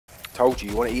Told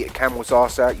you, you want to eat a camel's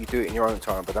ass out, you do it in your own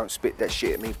time, but don't spit that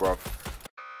shit at me, bruv.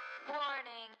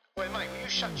 Warning. Wait, mate, will you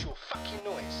shut your fucking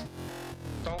noise?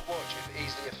 Don't watch if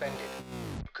easily offended,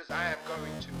 because I am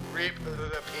going to rip the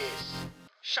piss.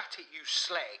 Shut it, you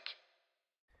slag.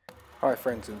 Hi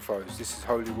friends and foes, this is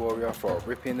Holy Warrior for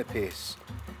Ripping the Piss.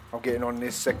 I'm getting on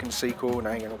this second sequel and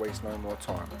I ain't gonna waste no more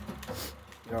time.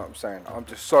 You know what I'm saying? I'm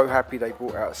just so happy they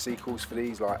brought out sequels for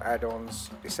these, like add-ons.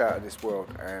 It's out of this world,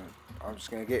 and I'm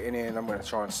just gonna get in here and I'm gonna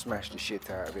try and smash the shit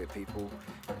out of it, people,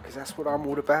 because that's what I'm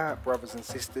all about, brothers and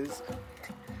sisters.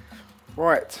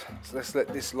 Right, so let's let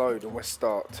this load and let's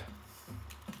start.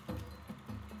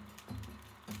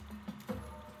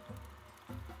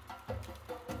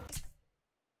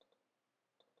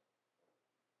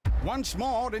 Once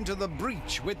more into the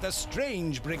breach with the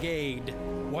strange brigade.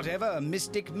 Whatever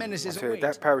mystic menaces await,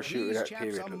 that parachute of these that chaps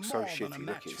period are looks so more shitty. than a Look,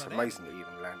 match it's for them. amazing that it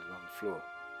even landed on the floor.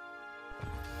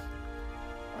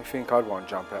 I think I'd want to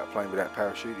jump out of plane with that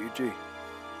parachute, would you?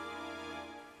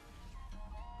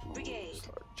 Brigade,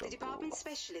 the department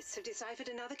specialists have deciphered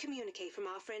another communique from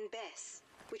our friend Bess,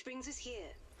 which brings us here,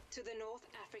 to the North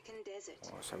African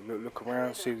desert. Oh, so look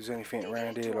around, see if there's anything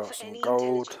around here, like some Any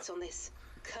gold. intelligence on this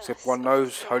Except curse one of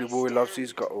knows, the Holy Warrior loves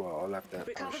his stand. gold. Oh, I'll have that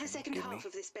Recover the parachute. second Give me. half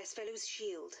of this best fellow's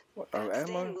shield. What, Perhaps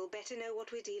ammo? then we'll better know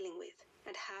what we're dealing with,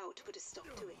 and how to put a stop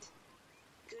to it.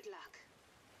 Good luck.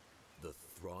 The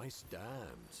thrice damned.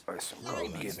 Oh, it's some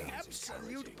gold, give me.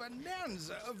 Absolute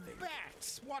bonanza of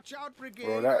bats. Watch out, Brigade.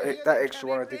 Well, that extra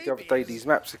one I did the other day, these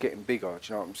maps are getting bigger, do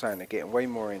you know what I'm saying? They're getting way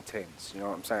more intense, you know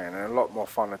what I'm saying? And a lot more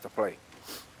funner to play.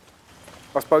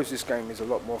 I suppose this game is a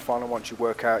lot more fun once you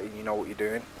work out and you know what you're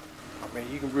doing. I mean,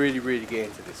 you can really get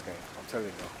into this game, I'm telling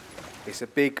you. It's a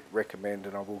big recommend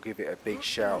and I will give it a big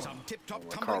shout. Oh,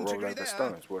 I can't roll over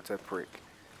stones, what's that prick?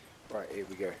 Right, here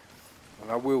we go.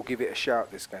 And I will give it a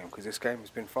shout this game, because this game has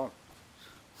been fun.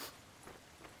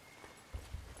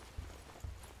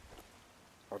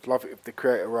 I'd love it if the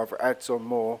creator either adds on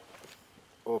more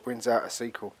or brings out a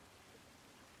sequel.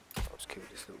 I'll just kill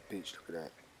this little bitch, look at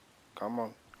that. Come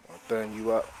on, I'll burn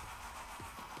you up.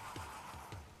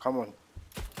 Come on.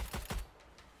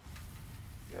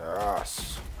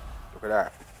 Yes. Look at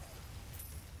that.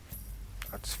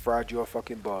 I just fried your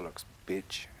fucking bollocks,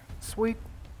 bitch. Sweet.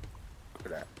 Look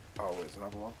at that. Oh, there's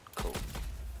another one. Cool.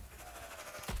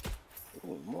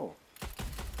 Ooh, more.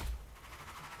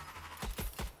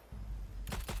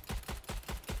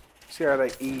 See how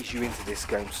they ease you into this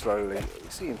game slowly. You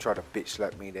see him try to bitch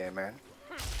slap me there, man.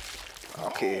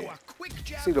 Okay.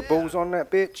 See the balls on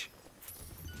that bitch?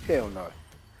 Hell no.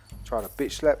 Try to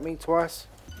bitch slap me twice.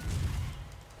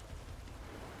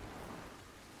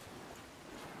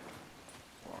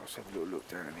 Oh, let's have a little look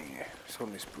down here. It's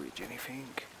on this bridge, anything?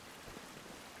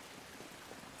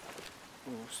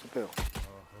 Oh, what's the bell?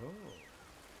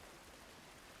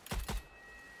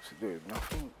 What's it doing?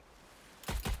 Nothing.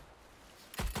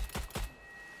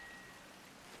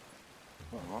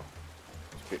 Oh,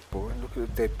 it's a bit boring. Look at the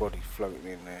dead body floating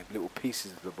in there. Little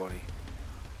pieces of the body.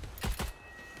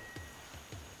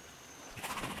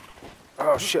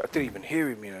 Oh shit, I didn't even hear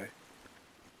him, you know.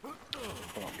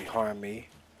 Come on, behind me.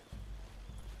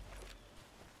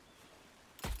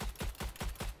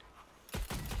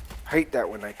 Hate that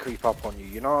when they creep up on you,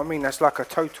 you know what I mean? That's like a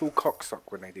total cocksuck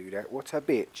when they do that. What's a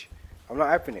bitch? I'm not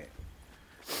having it.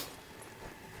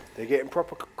 They're getting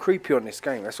proper creepy on this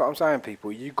game. That's what I'm saying,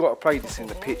 people. You've got to play this in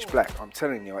the pitch black. I'm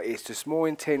telling you, it's just more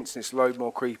intense and it's loads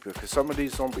more creepy. Because some of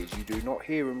these zombies, you do not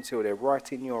hear them until they're right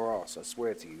in your ass. I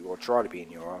swear to you, or try to be in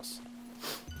your ass.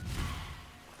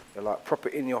 They're like proper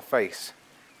in your face.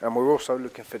 And we're also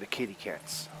looking for the kitty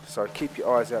cats. So keep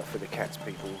your eyes out for the cats,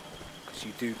 people. Because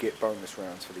you do get bonus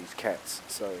rounds for these cats.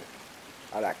 So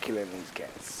I like killing these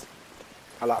cats.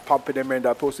 I like pumping them in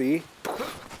that pussy.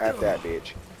 Have that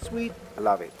bitch. Sweet. I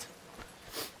love it.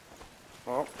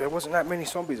 Well, there wasn't that many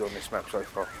zombies on this map so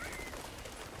far.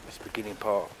 This beginning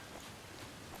part.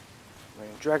 I'm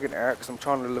dragging it out because I'm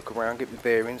trying to look around, get my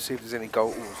bearings, see if there's any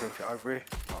gold or anything over here.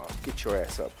 Oh, get your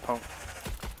ass up, punk.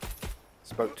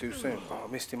 Spoke too soon. Oh,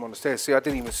 I missed him on the stairs. See, I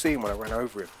didn't even see him when I ran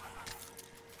over him.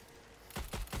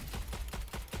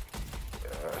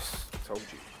 Yes, told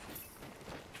you.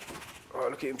 Oh,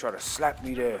 look at him trying to slap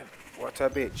me there. What a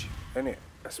bitch, isn't it?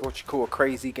 That's what you call a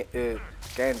crazy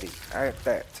Gandhi. I have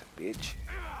that, bitch.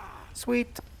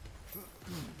 Sweet.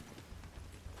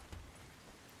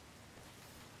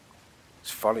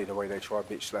 It's funny the way they try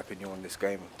bitch slapping you on this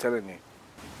game, I'm telling you.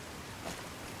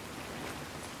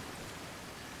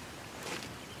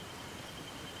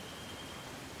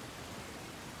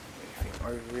 Anything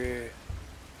over here?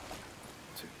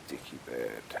 It's a dicky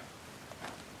bed.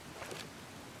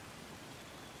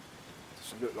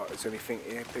 Some look like there's anything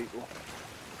here, people.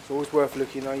 It's always worth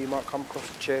looking. You know, you might come across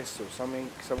a chest or something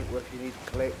worth you need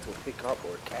to collect or pick up,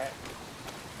 or a cat.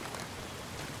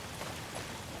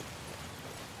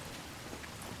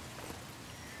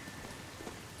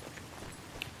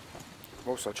 I'm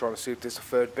also trying to see if there's a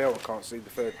third bell. I can't see the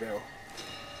third bell.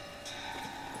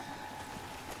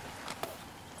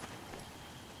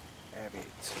 Have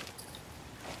it.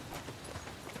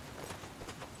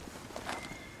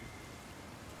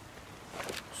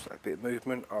 So a bit of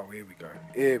movement. Oh, here we go.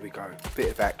 Here we go.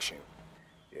 Bit of action.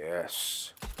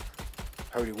 Yes.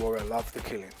 Holy Warrior, love the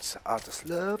killings. I just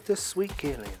love the sweet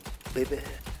killing, baby.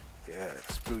 Yeah,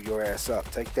 screw your ass up.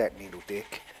 Take that, needle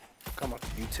dick. Come on,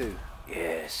 you too.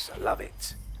 Yes, I love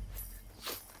it.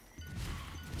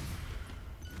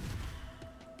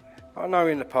 I know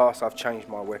in the past I've changed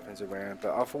my weapons around,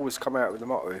 but I've always come out with the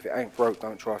motto, if it ain't broke,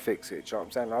 don't try to fix it. Do you know what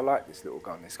I'm saying? I like this little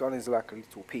gun. This gun is like a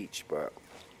little peach, but,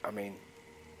 I mean,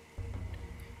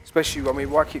 especially, I mean,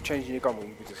 why keep changing your gun when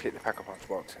you can just hit the pack-a-punch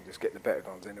box and just get the better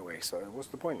guns anyway? So what's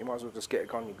the point? You might as well just get a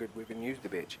gun you're good with and use the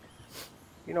bitch.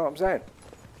 You know what I'm saying?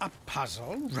 A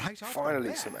puzzle right off Finally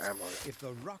the some bat. ammo. If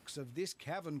the rocks of this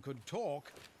cavern could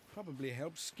talk, probably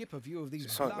help skip a few of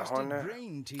these something behind blasted there?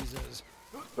 brain teasers.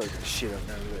 Blow the shit up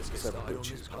now. Let's get some Decide on bitches.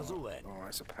 this puzzle then. Oh,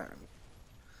 that's a pattern.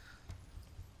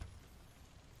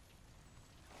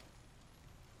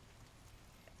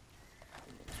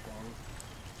 That's one.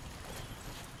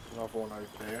 Another one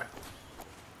over there.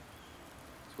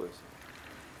 So what is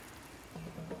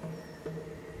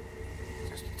it?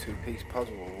 Just a two-piece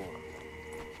puzzle or what?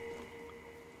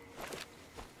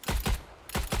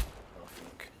 I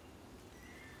think.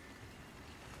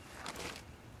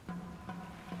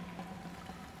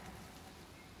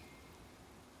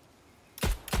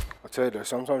 I tell you though,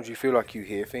 sometimes you feel like you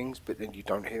hear things, but then you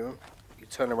don't hear them. You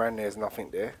turn around, there's nothing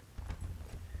there.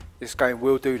 This game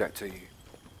will do that to you.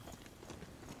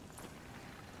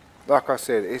 Like I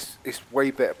said, it's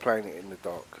way better playing it in the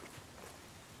dark.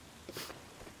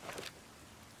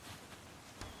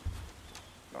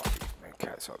 Nothing, no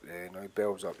cats up there, no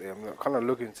bells up there. I'm kind of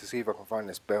looking to see if I can find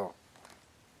this bell.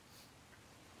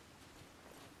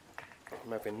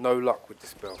 I'm having no luck with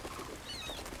this bell.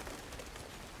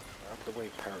 Out the way,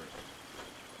 parrot.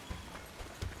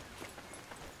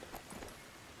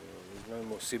 There's no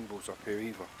more symbols up here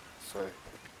either, so.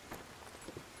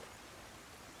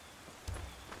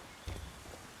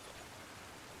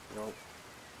 No,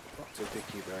 not so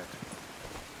dicky bad.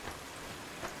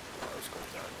 Right, let's go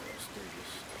down there, let's do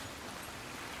this.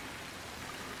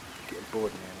 Getting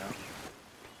bored in here now.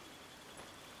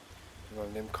 You know,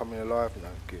 them coming alive now,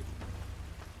 good.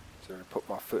 So I put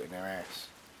my foot in their ass.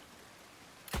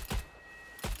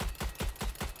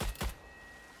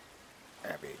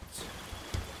 Habits.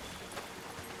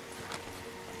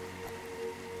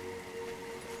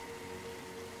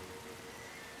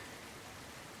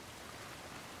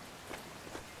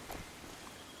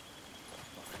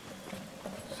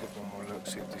 See one more look,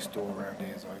 see if this door around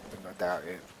here is open. I doubt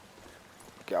it.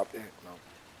 Get up there? No.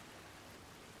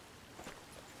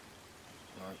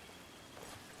 No.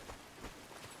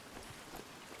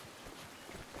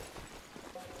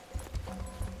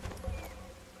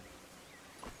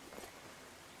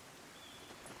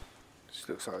 Just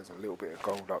looks like there's a little bit of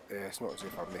gold up there. It's not as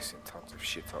if I'm missing tons of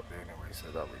shit up there anyway, so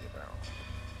it don't really matter.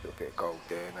 A little bit of gold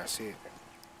there and that's it.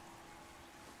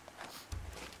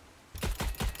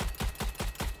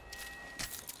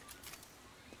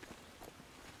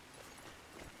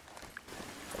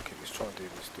 Okay, let's try and do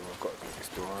this door. I've got to do this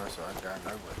door, so I'm going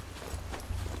nowhere.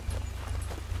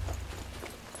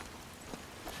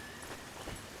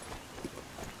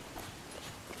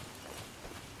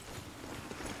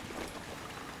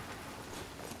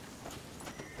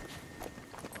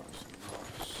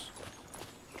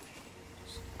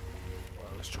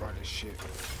 Let's try this shit.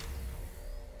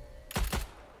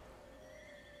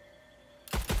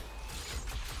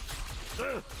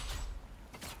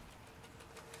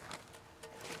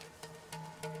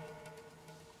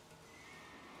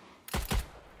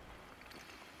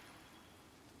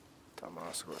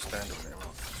 Dumbass, I've got to stand up there.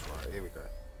 That's right, here we go.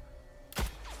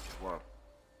 One.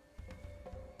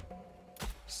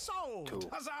 Sold! Two.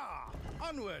 Huzzah!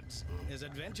 Onwards! There's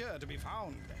adventure to be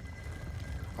found.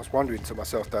 I was wondering to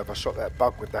myself though if I shot that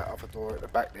bug with that other door at the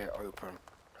back there open.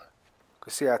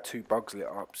 Could see how two bugs lit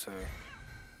up, so.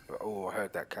 But, oh, I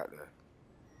heard that cat there.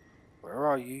 Where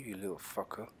are you, you little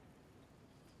fucker?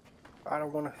 I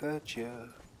don't want to hurt you.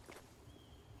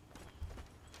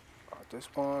 I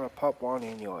just want to pop one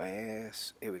in your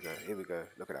ass. Here we go, here we go.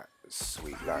 Look at that.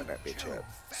 Sweet, line that bitch up.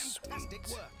 Fantastic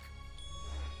Sweet. work.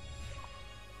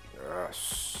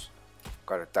 Yes.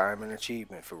 Got a diamond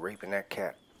achievement for raping that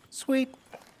cat. Sweet.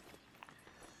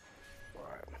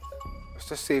 Right. Let's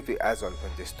just see if it has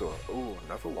opened this door. Ooh,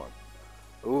 another one.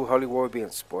 Ooh, Holy Warrior being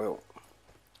spoiled.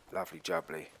 Lovely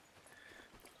jubbly.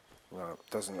 Well,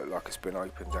 doesn't look like it's been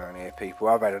opened down here, people.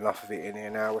 I've had enough of it in here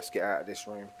now. Let's get out of this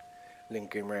room.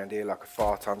 Linking around here like a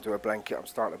fart under a blanket. I'm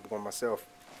starting to begin myself.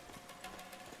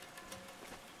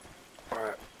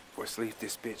 Alright, let's leave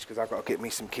this bitch because I've got to get me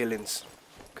some killings.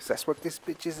 Because that's what this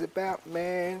bitch is about,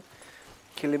 man.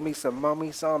 Killing me some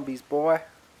mummy zombies, boy.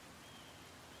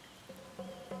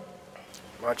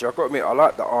 Mind you, I've got to admit, I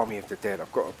like the Army of the Dead.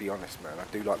 I've got to be honest, man. I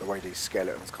do like the way these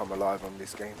skeletons come alive on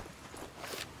this game.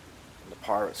 And the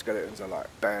pirate skeletons are like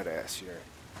badass, you know.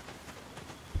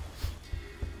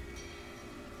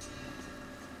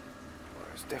 Well,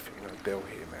 there's definitely no bell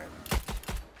here, man.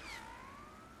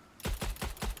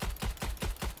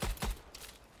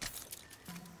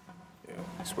 Yeah,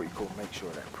 that's what you call make sure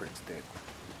that prick's dead.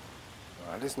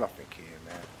 There's nothing here,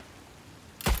 man.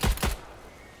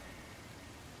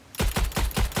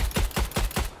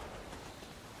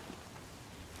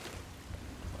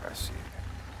 I see it.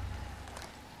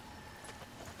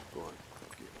 Boy,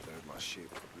 I'll get rid of my shit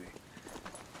probably.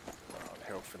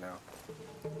 Health for now.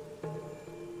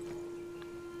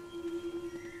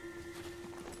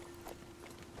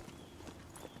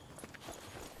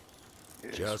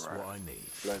 Yeah, Just right. what I need.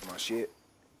 Load my shit.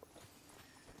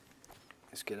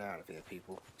 Let's get out of here,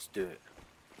 people. Let's do it.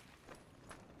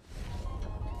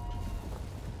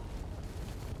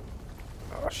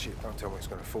 Oh shit, don't tell me it's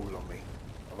gonna fall on me.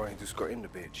 I've only just got in the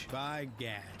bitch. By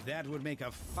gad, that would make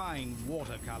a fine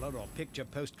watercolor or picture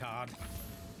postcard.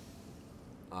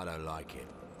 I don't like it.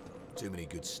 Too many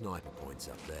good sniper points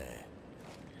up there.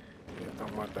 Yeah,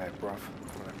 not my bad, bruv.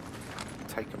 I'm gonna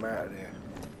take them out of there.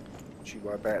 Don't you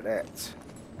worry about that.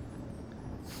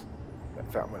 In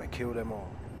fact, I'm gonna kill them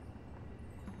all.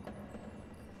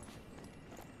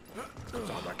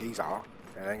 I'm like, geezer.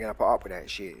 And I ain't gonna put up with that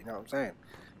shit, you know what I'm saying?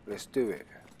 Let's do it.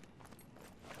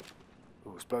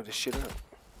 Ooh, let's blow this shit up.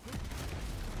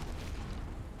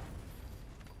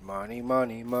 Money,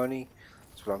 money, money.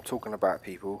 That's what I'm talking about,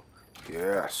 people.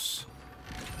 Yes.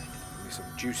 Give me some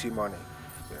juicy money.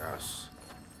 Yes.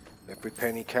 Every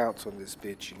penny counts on this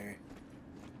bitch, you know.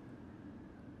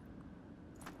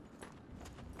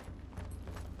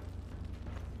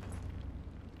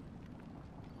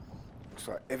 Looks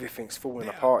like everything's falling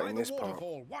apart in this part.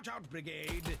 Watch out,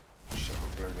 Brigade. Shut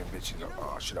up, blow them bitches up.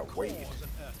 Oh, I should have waited. Cause an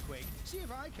earthquake. See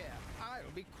if I care.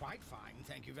 I'll be quite fine,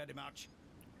 thank you very much.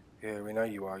 Yeah, we know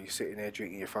you are. You're sitting there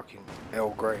drinking your fucking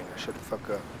Earl Grey. Now shut the fuck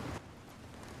up.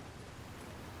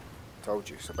 Told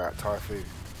you, it's about Thai food.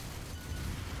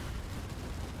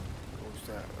 What was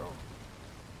that? Oh.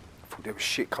 I thought there was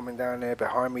shit coming down there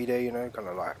behind me there, you know, kind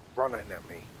of like running at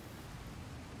me.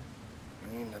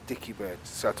 The dicky bird.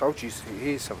 So I told you,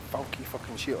 here's some funky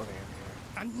fucking shit on here.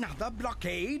 Another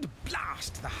blockade?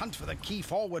 Blast! The hunt for the key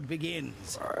forward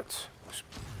begins. Right.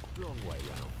 Long way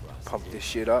round for us. Pump this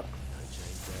shit up. No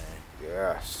change there.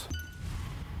 Yes.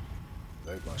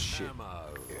 Load my shit. Ammo.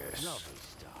 Yes. Lovely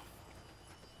stuff.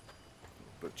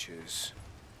 Butchers.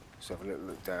 Let's have a little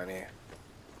look down here.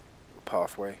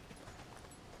 Pathway.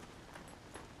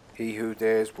 He who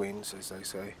dares wins, as they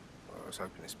say. Well, let's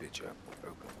open this bitch up.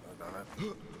 Open. I don't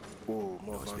know. Ooh,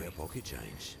 more Must be money. a pocket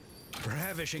change.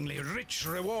 Ravishingly rich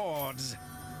rewards.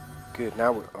 Good,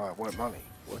 now we want money.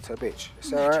 What's a bitch?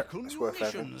 It's alright. Magical It's worth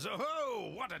having. munitions. Oh,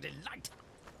 what a delight.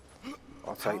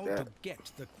 I'll take How that. to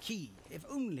get the key, if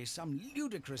only some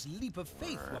ludicrous leap of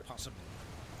faith were possible.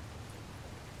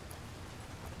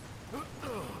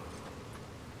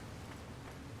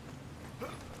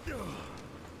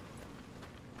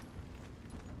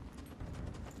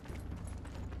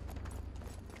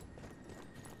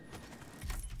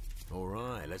 All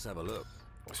right, let's have a look.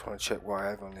 Just want to check what I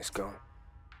have on this gun.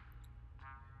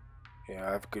 Yeah,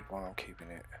 I have a good one. I'm keeping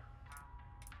it.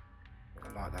 I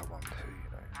like that one too,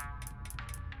 you know.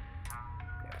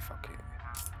 Yeah, fuck it.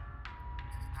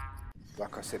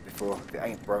 Like I said before, if it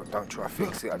ain't broke, don't try to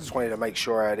fix it. I just wanted to make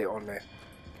sure I had it on there.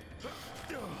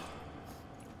 I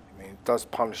mean, it does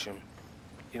punish him.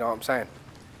 You know what I'm saying?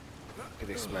 Look at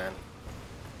this, man.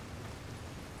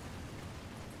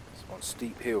 It's on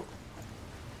steep hill.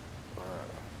 So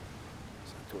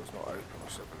the door's not open.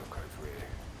 Let's have a look over here.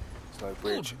 There's no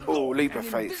bridge. Oh, leap of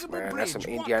faith, man. That's some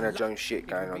Indiana Jones shit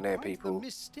going on there, people.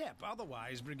 Misstep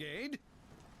otherwise, Brigade.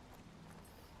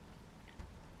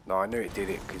 No, I knew it did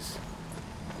it because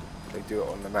they do it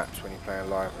on the maps when you're playing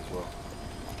live as well.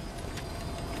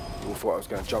 You all thought I was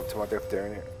going to jump to my death there,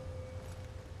 innit?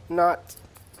 Nut.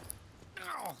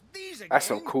 Oh, these That's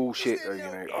some again? cool Is shit there though, you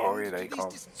no know. Oh, end yeah, they to these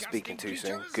can't. disgusting Speaking too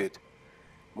soon. creatures? Good.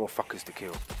 More fuckers to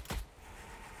kill.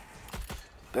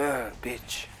 Burn,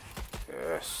 bitch.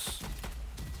 Yes.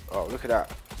 Oh, look at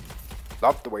that.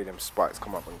 Love the way them spikes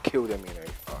come up and kill them, you know.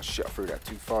 Oh shit, I threw that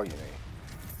too far, you know.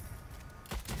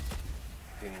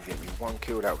 Didn't even get me one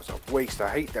kill. That was a waste. I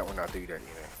hate that when I do that, you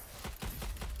know.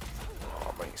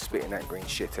 Oh, mate, spitting that green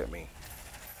shit at me.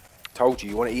 Told you,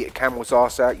 you want to eat a camel's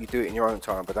ass out, you do it in your own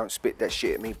time, but don't spit that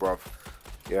shit at me, bruv.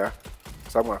 Yeah?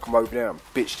 So I'm going to come over there and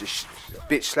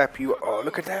bitch slap you. Oh,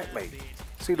 look at that, mate.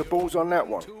 See the balls on that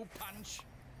one?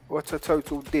 What a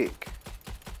total dick.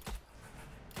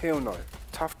 Hell no.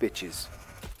 Tough bitches.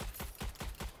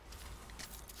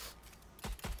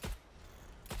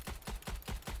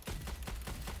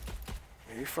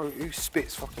 Who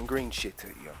spits fucking green shit at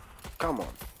you? Come on.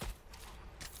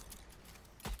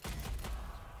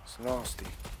 It's nasty.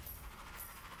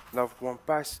 Loved one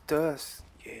bites the dust.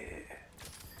 Yeah.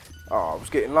 Oh, I was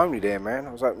getting lonely there, man.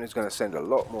 I was hoping it's going to send a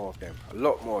lot more of them. A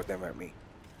lot more of them at me.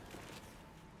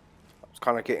 I was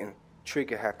kind of getting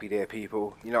trigger happy there,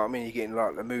 people. You know what I mean? You're getting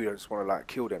like the mood. I just want to like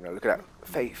kill them. Now look at that.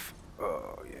 Faith.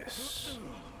 Oh, yes.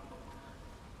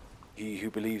 He who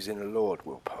believes in the Lord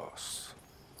will pass.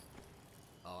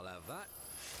 I'll have that.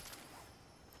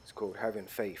 It's called having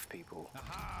faith, people.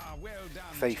 Aha, well done,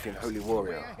 Faith in chaps. Holy The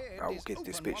Warrior. way ahead I will is get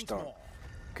this open bitch once done. more.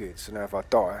 Good. So now if I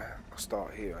die, I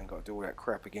start here. I ain't got to do all that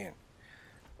crap again.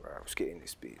 Right, let's get in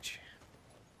this bitch.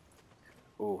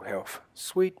 Oh, health.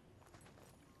 Sweet.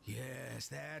 Yes,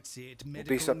 that's it. You'll be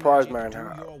Medical surprised, man. magic, do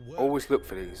How your work. always look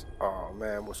for these. Oh,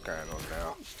 man, what's going on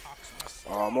now?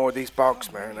 Oh, more of these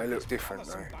bugs, man. They look different,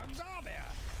 though. Bugs are there?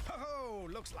 Oh,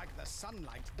 looks like the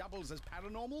sunlight doubles as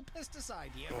paranormal pesticide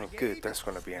here. Oh, Brigade. good. That's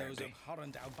going to be Those handy.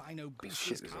 abhorrent albino Shit, beasts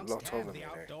there's a can't lot of stand them the in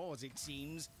there. outdoors, it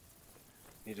seems.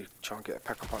 Need to try and get a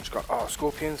pack-a-punch gun. Oh,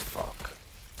 scorpions? Fuck.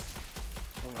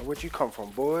 Oh, where'd you come from,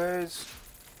 boys?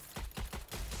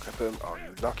 Grab them. Oh,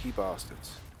 you lucky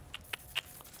bastards.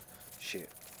 Shit.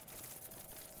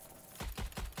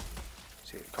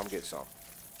 Shit, come get some.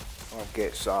 Come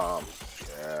get some.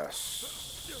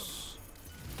 Yes.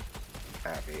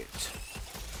 Have it.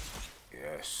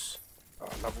 Yes. Oh,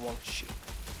 another one. Shit.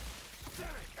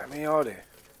 How many are there?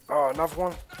 Oh, another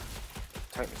one.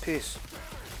 Take the piss.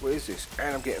 What is this?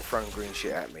 And I'm getting thrown green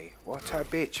shit at me. What a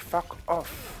bitch. Fuck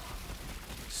off.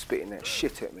 Spitting that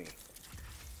shit at me.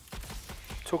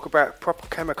 Talk about proper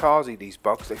kamikaze, these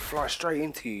bugs. They fly straight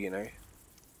into you, you know.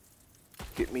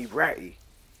 Get me ratty.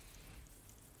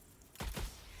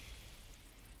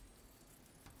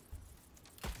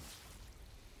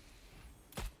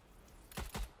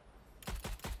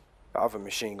 The other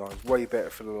machine gun is way better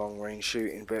for the long range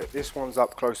shooting, but this one's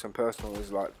up close and personal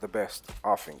is like the best,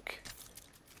 I think.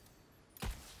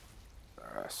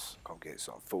 Yes, come get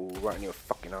some fool right in your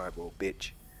fucking eyeball,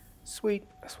 bitch. Sweet,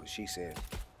 that's what she said.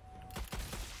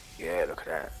 Yeah, look at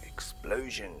that.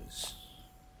 Explosions.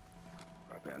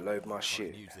 I better load my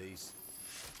shit. Use these.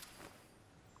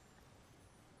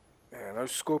 Man,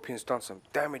 those scorpions done some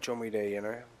damage on me there, you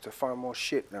know. To find more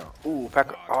shit now. Ooh, pack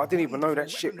of, oh, I didn't even know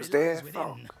that shit was there.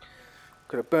 Fuck.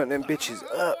 Could have burnt them bitches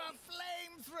up. A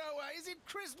flamethrower! Is it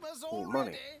Christmas Ooh, already?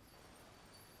 money.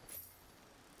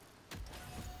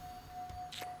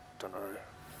 Don't know.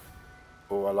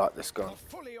 Oh, I like this gun. A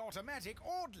fully automatic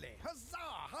Audley. Huzzah!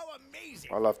 How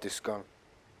amazing! I love this gun.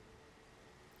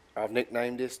 I've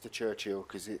nicknamed this the Churchill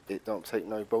because it don't take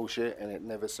no bullshit and it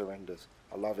never surrenders.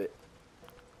 I love it.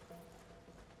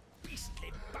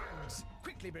 Beastly bugs!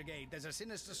 Quickly, Brigade, there's a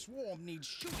sinister swarm needs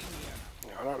shooting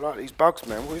here. I don't like these bugs,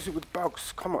 man. What is it with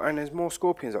bugs? Come on, and there's more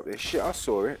scorpions up there. Shit, I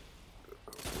saw it.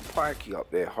 Pikey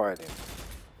up there hiding.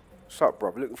 What's up,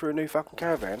 bro? Looking for a new fucking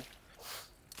caravan?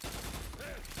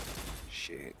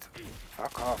 Shit.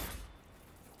 Fuck off.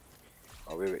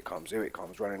 Oh, here it comes,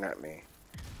 running at me.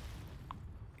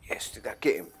 Yes, did that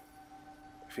get him?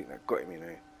 I think that got him, you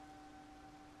know.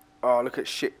 Oh, look at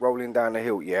shit rolling down the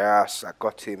hill. Yes, I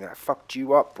got him. That fucked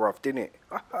you up, bruv, didn't it?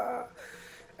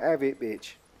 Have it,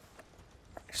 bitch.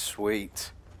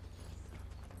 Sweet.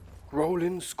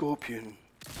 Rolling scorpion.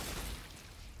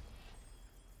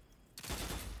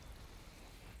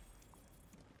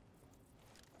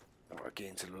 Alright, get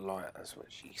into the light. That's what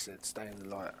she said. Stay in the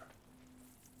light.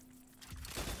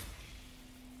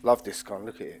 Love this gun.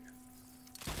 Look at it.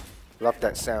 Love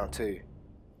that sound too.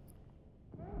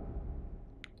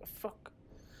 The fuck?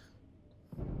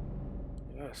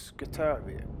 Yes, get out of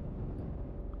here.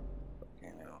 You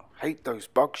know, hate those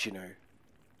bugs, you know.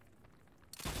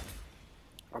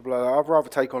 I'd rather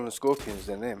take on the scorpions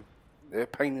than them. They're a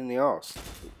pain in the arse.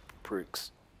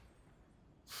 Pricks.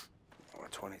 Oh,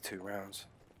 22 rounds.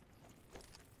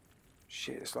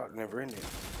 Shit, it's like never ending.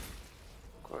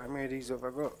 God, how many of these have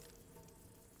I got?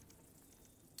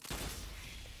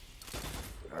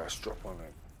 Let's drop on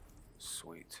it.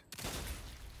 Sweet.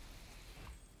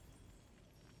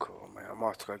 Cool, man. I might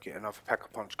have to go get another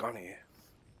pack-a-punch gun here.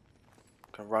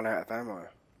 Can run out of ammo.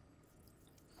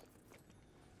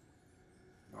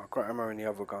 I've got ammo in the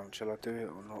other gun. Shall I do it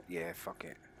or not? Yeah, fuck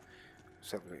it.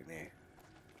 Let's have a look in here.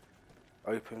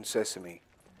 Open sesame.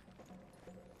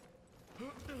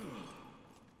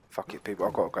 Fuck it, people.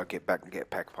 I've got to go get back and get a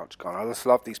pack-a-punch gun. I just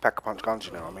love these pack-a-punch guns,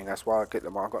 you know. I mean, that's why I get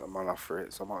them. I got the money for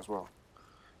it, so I might as well.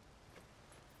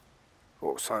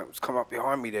 Oh, something's come up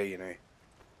behind me there, you know.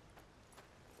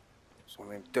 Some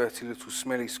of them dirty little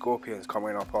smelly scorpions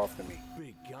coming up after me.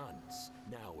 Big guns.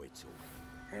 Now we're talking.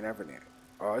 Ain't having it.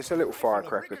 Oh, it's a little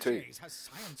firecracker too.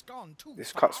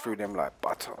 This cuts through them like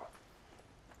butter.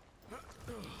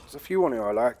 There's a few on here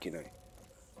I like, you know.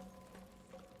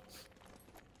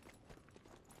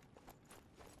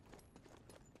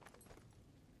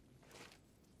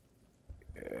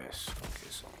 Yes,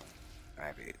 focus on.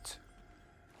 Have it.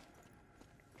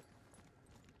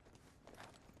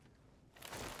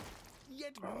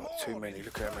 Oh, too many.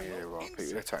 Look how many there are. People,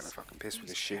 they're taking a fucking piss with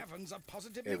this shit.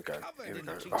 Here we go. Here we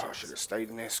go. Oh, I should have stayed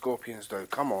in there. Scorpions, though.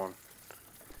 Come on.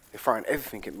 They're throwing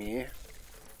everything at me here.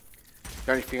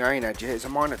 The only thing I ain't had yet is a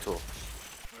Minotaur.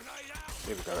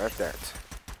 Here we go. Have that.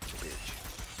 Bitch.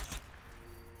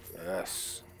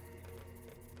 Yes.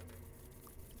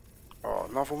 Oh,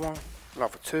 another one.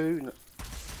 Another two.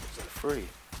 Is that three?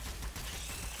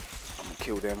 I'm gonna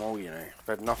kill them all, you know. I've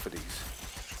had enough of these.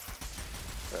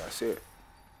 Yeah, that's it.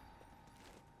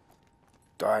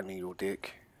 Die, needle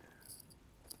dick.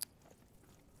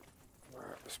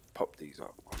 Alright, let's pop these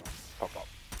up. Come on, pop up.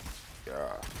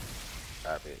 Yeah.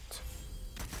 Have it.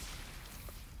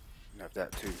 And have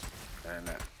that too. And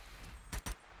that.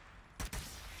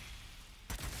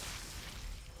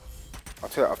 I'll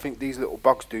tell you, I think these little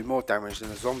bugs do more damage than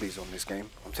the zombies on this game.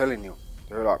 I'm telling you.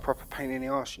 They're like proper pain in the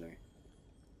arse, you know.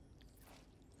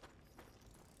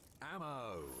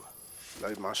 Ammo.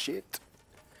 Load my shit.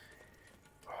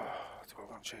 Oh, do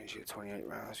I want to change it to 28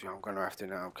 rounds? Yeah, I'm going to have to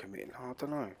now. I'm committing. Oh, I don't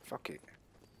know. Fuck it.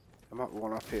 I might be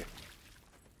one up here.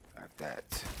 Have that.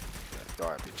 Yeah,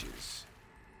 die, bitches.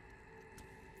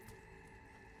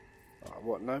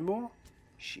 What, no more?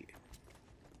 Shit.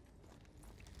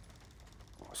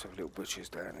 Let's have little butchers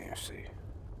down here, see.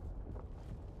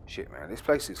 Shit, man. This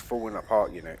place is falling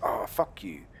apart, you know. Oh, fuck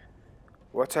you.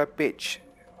 What's a bitch?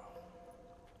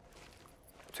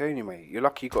 I'm telling you, mate, you're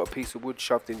lucky you got a piece of wood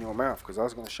shoved in your mouth, because I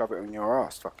was going to shove it in your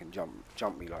ass. Fucking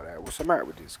jump me like that. What's the matter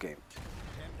with this game?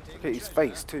 Look at his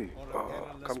face, too. Oh,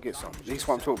 come get some. These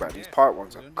what I'm talking about. These pirate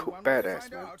ones are cooked badass,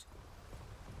 man.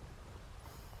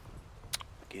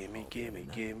 Gimme, gimme,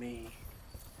 gimme.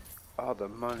 All the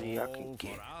money I can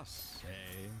get.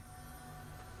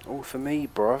 All for me,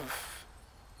 bruv.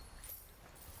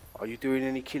 Are you doing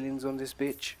any killings on this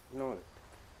bitch? No.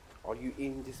 Are you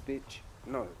in this bitch?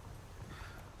 No.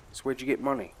 So where'd you get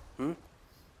money? Hmm?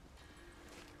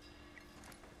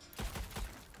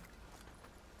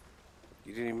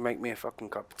 You didn't even make me a fucking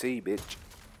cup of tea, bitch.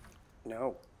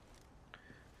 No.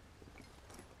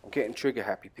 I'm getting trigger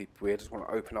happy, people here. I just want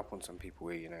to open up on some people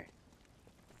here, you know.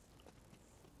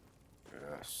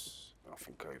 Yes.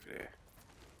 Nothing over there.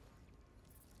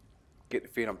 Get the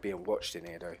feeling I'm being watched in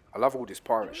here, though. I love all this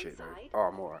pirate shit, though. Oh,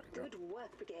 I'm alright. Good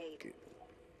work, Brigade. Good.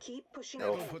 Keep pushing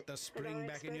That'll ahead, put the spring and our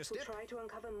back in your experts step. will try to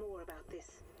uncover more about this.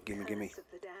 Gimme. Curse of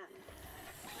the dam.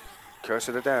 Curse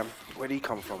of the dam. Where'd he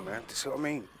come from, man? Do you see what I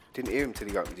mean? Didn't hear him till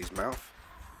he opened his mouth.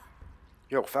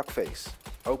 Yo, fuckface.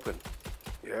 Open.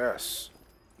 Yes.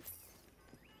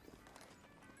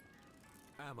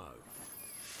 Ammo.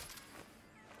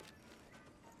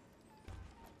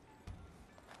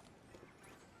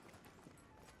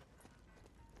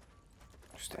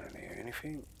 Just down here.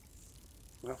 Anything?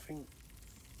 Nothing?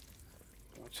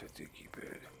 What's a dicky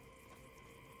bird?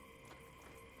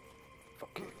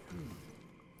 Fuck it.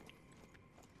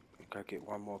 Go get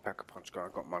one more pack of punch gun.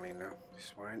 I got money now.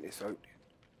 This one ain't this opening.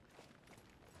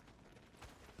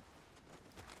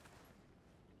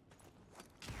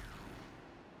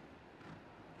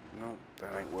 No,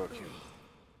 that ain't working.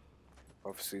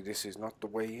 Obviously, this is not the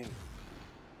way in.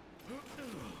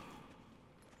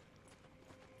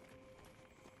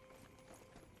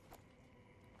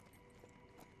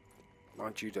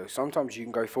 Mind you, though, sometimes you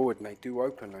can go forward and they do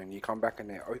open, and you come back and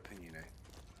they're open, you know.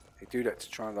 They do that to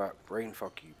try and, like, brain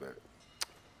fuck you, but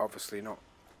obviously not.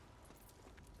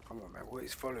 Come on, man, what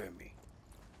is following me?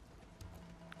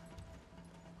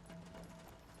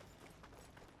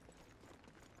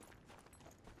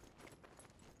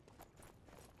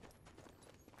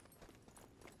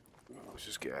 Let's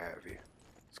just get out of here.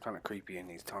 It's kind of creepy in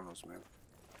these tunnels, man.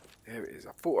 There it is.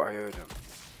 I thought I heard him.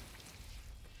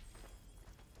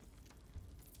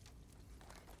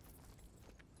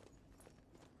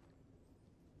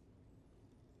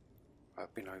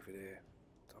 I've been over there.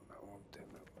 Done that one, done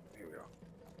that one. Here we are.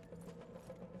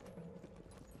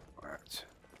 Right.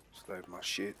 Let's load my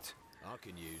shit. I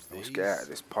can use Let's these. get out of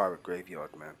this pirate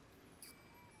graveyard, man.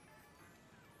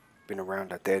 Been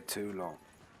around that dead too long.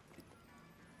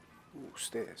 Ooh,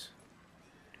 stairs.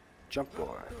 Jump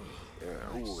boy.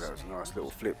 Yeah, ooh, that was a nice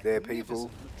little flip there, people.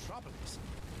 No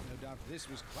doubt this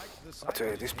was quite the I tell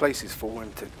you, this place is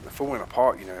falling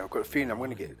apart, you know. I've got a feeling I'm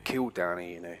going to get killed down here,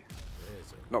 you know.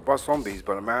 Not by zombies,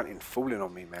 but a mountain falling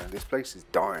on me, man. This place is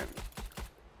dying.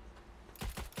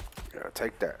 Yeah,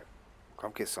 take that.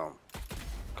 Come get some.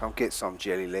 Come get some,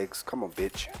 jelly legs. Come on,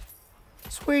 bitch.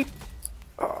 Sweet.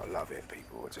 Oh, I love it,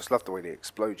 people. I just love the way they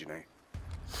explode, you know.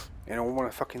 You know, I want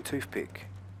a fucking toothpick.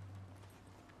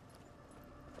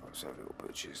 There's a little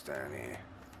butchers down here.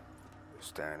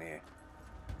 Just down here.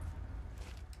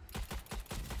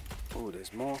 Oh,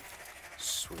 there's more.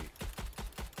 Sweet.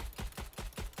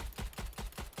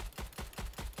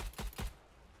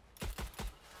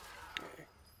 Okay.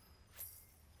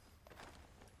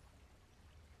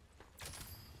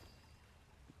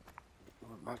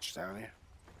 Not much down here.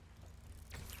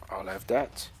 I'll have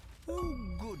that. Oh,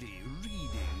 goody, reading,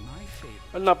 my favorite.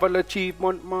 Another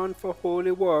achievement, man, for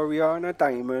Holy Warrior and a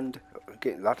diamond.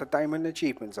 Getting a lot of diamond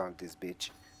achievements on this bitch.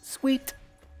 Sweet.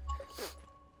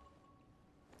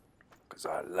 Because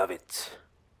I love it.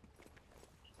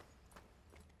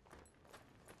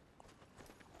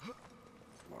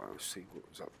 Right, let's see what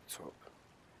was up the top.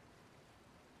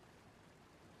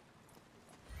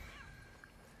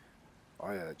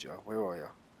 I heard ya. Where are ya?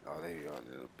 Oh, there you are,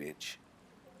 little bitch.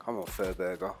 Come on,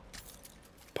 Furburger.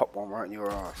 Pop one right in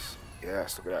your ass.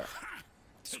 Yes, look at that.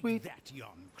 Sweet. Take that,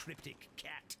 yon cryptic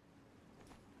cat.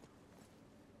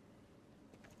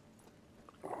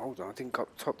 Oh, hold on, I didn't go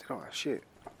up the top, did I? Shit.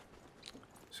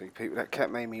 See, people, that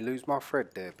cat made me lose my thread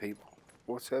there, people.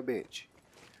 What's her bitch?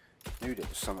 Knew there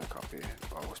was something up here.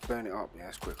 Oh, let's burn it up. Yeah,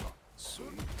 that's quicker. Sweet.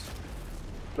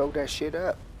 Blow that shit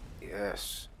up.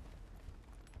 Yes.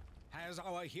 Has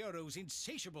our hero's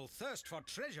insatiable thirst for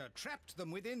treasure trapped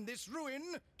them within this ruin?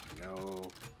 No.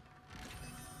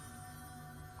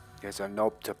 There's a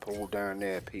knob to pull down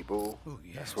there, people. Oh,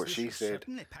 yes, that's what this she will said.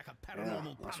 certainly pack a Yeah, paranormal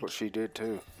that's punch. what she did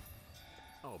too.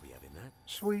 I'll be having that.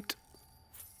 Sweet.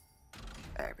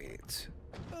 Have it.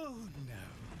 Oh no,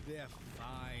 they're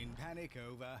fine. Panic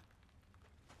over.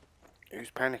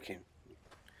 Who's panicking?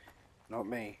 Not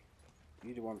me.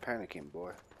 You the one panicking,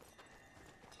 boy.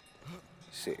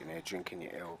 Sitting there drinking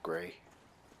your Earl Grey.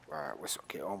 Right, let's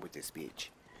get on with this bitch.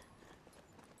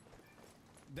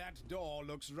 That door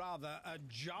looks rather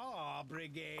ajar,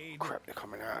 Brigade. Crap, they're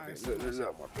coming out of it. Look, look, look.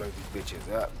 I'm gonna blow these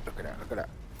bitches up. Look at that, look at that.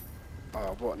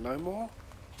 Oh, what, no more?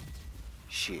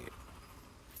 Shit.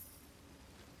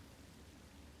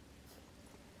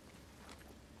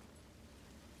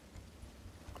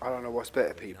 I don't know what's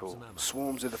better, people.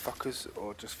 Swarms of the fuckers,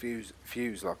 or just fuse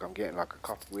like I'm getting like a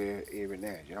couple here and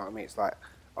there. Do you know what I mean? It's like,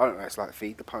 I don't know, it's like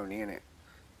feed the pony, innit?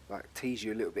 Like tease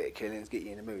you a little bit of killings, get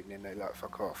you in the mood, and then they like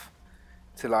fuck off.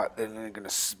 Till like then they're gonna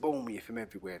spawn you from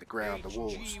everywhere, the ground, the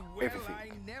walls,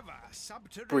 everything.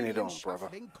 Bring it on, brother.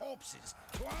 Corpses.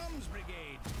 To arms,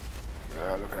 Brigade.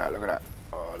 Look at that, look at that.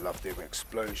 Oh, I love them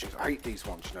explosions. I hate these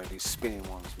ones, you know, these spinning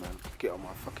ones, man. Get on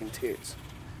my fucking tits.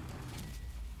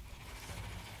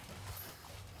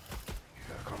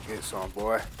 Come get some,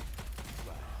 boy.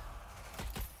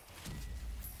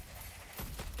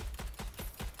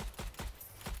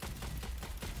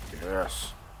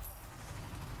 Yes.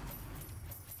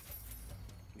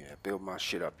 Yeah, build my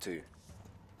shit up too.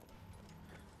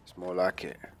 It's more like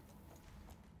it.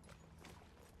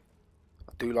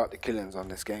 I do like the killings on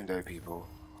this game though, people.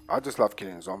 I just love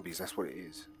killing zombies, that's what it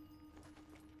is.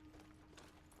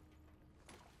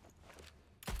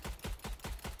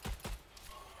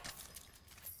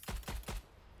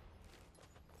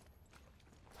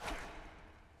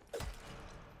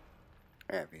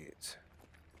 Have it.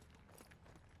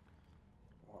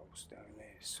 What was down there?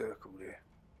 Circle there.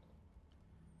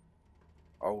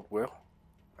 Old well?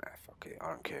 Ah, fuck it, I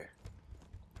don't care.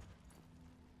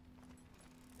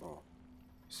 Oh,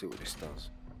 see what this does.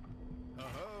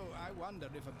 Oh, I wonder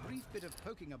if a brief bit of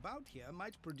poking about here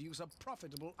might produce a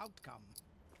profitable outcome.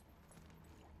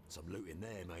 Some loot in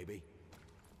there, maybe.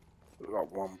 Look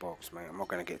like one box, mate. I'm not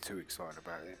gonna get too excited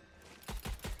about it.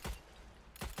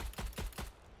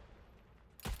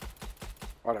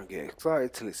 I don't get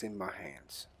excited till it's in my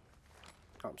hands.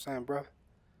 Know what I'm saying, bruh?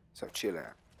 So chill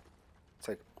out.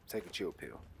 Take a chill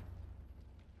pill.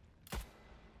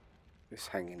 This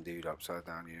hanging dude upside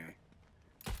down, you know.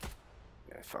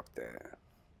 Yeah, fuck that.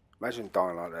 Imagine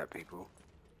dying like that, people.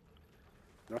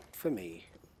 Not for me.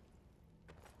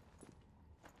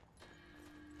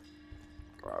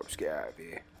 Right, let's get out of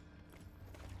here.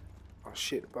 Oh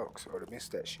shit, the box. I would have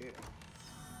missed that shit.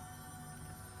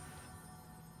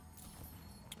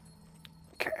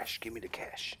 Cash, give me the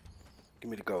cash. Give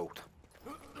me the gold.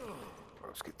 Right,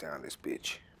 let's get down this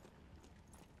bitch.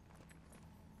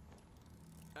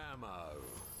 Ammo.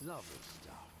 Lovely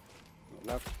stuff.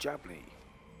 Love jubbly.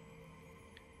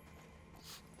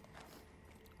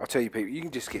 I'll tell you people, you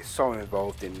can just get so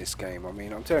involved in this game. I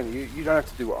mean, I'm telling you, you don't have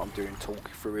to do what I'm doing, talking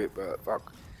through it, but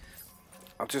fuck.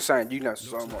 I'm just saying, you know,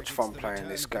 so much fun playing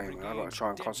this game, and I've got to try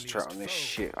and concentrate on this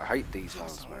shit. I hate these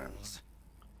ones, man.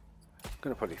 I'm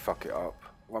gonna probably fuck it up.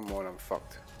 One more and I'm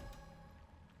fucked.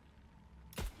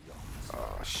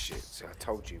 Oh shit, see, I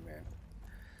told you, man.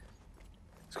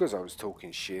 It's because I was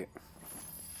talking shit.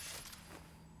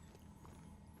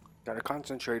 Gotta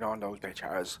concentrate on those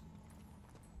bitches.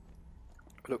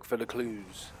 Look for the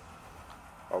clues.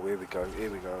 Oh, here we go, here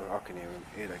we go. I can hear them.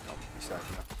 Here they come. He's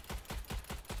starting up.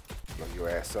 Blow your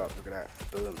ass up. Look at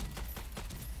that. Boom.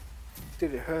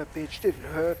 Did it hurt, bitch? Did it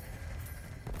hurt?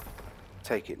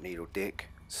 Take it, needle dick.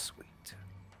 Sweet.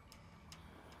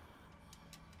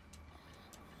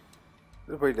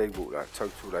 The way they walk like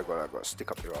total, they got to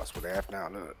stick up your ass. What they have now,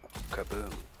 look.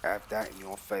 Kaboom. Have that in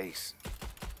your face.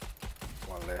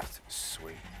 One left.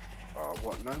 Sweet. Oh,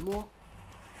 what? No more?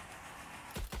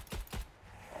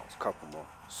 Oh, it's a couple more.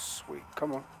 Sweet.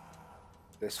 Come on.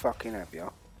 Let's fucking have ya.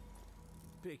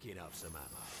 Picking up some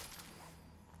ammo.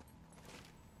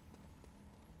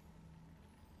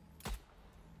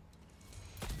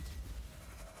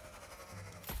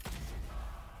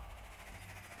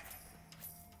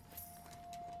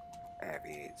 Have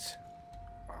it.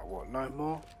 Oh, what? No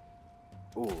more?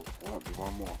 Oh, won't be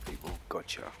one more, people.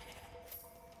 Gotcha.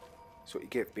 That's what you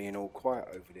get being all quiet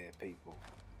over there, people.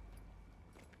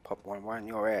 Pop one right in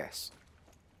your ass.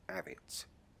 Have it.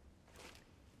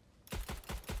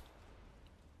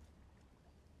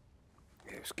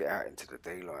 Yeah, let's get out into the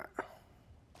daylight.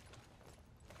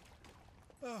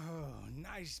 Oh,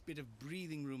 nice bit of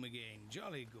breathing room again.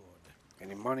 Jolly good.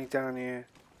 Any money down here?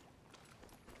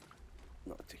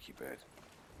 Not a ticky bed.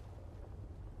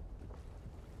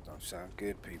 Don't sound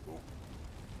good, people.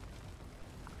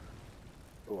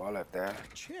 Oh, I'll have that.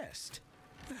 Chest.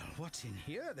 Well, what's in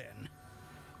here then?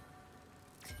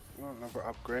 Well, another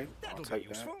upgrade. That'll I'll take be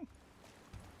useful.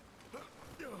 that.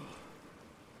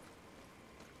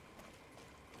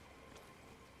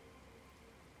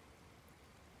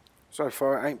 So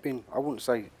far, it ain't been, I wouldn't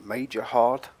say major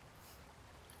hard.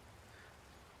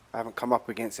 I haven't come up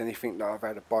against anything that I've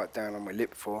had to bite down on my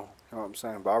lip for. You know what I'm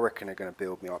saying? But I reckon they're going to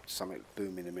build me up to something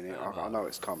boom in a minute. I know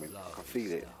it's coming. I can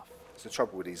feel it. It's the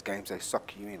trouble with these games, they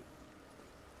suck you in.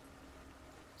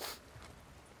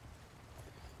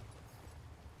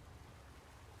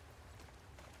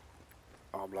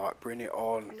 I'm like, bring it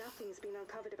on. Nothing's been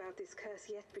uncovered about this curse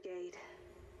yet, Brigade.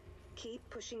 Keep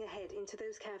pushing ahead into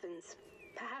those caverns.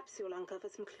 Perhaps you'll uncover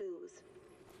some clues.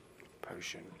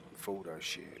 Potion, full those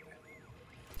shit.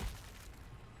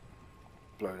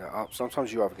 Blow that up.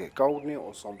 Sometimes you either get gold in it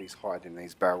or zombies hide in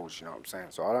these barrels, you know what I'm saying?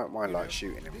 So I don't mind like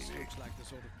shooting them in there. Like the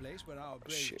sort of place where our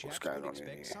brave Shit, what's chaps going would on in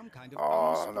expect here? some kind of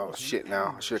Oh no, unspoken shit now. I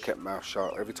ambush. should have kept my mouth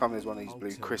shut. Every time there's one of these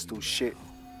blue crystals, shit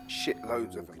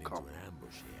loads of them Walking come. into an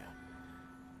ambush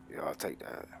here. Yeah, I'll take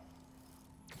that.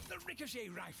 The ricochet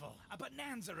rifle, a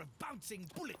bonanza of bouncing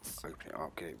bullets. Open it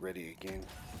up, get it ready again.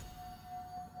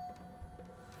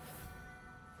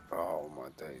 Oh my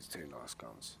days, two nice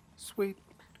guns. Sweet.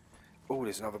 Oh,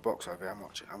 there's another box over here.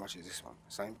 How much is this one?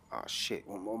 Same? Ah, shit.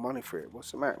 Want more money for it?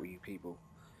 What's the matter with you people?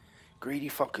 Greedy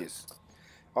fuckers.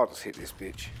 I'll just hit this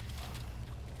bitch.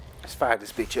 Let's fire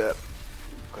this bitch up.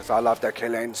 Because I love the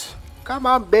killings. Come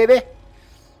on, baby.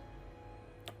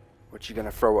 What you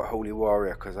gonna throw at Holy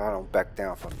Warrior? Because I don't back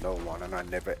down from no one. And I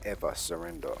never ever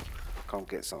surrender. Come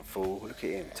get some fool. Look at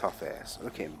him, tough ass.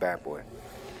 Look at him, bad boy.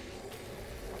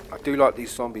 I do like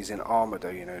these zombies in armor though,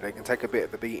 you know. They can take a bit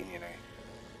of a beating, you know.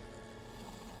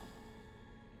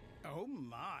 Oh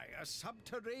my, a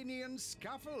subterranean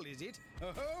scuffle, is it?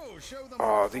 Oh, show them.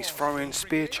 Oh, what these for, throwing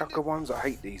spear Brigade. chucker ones, I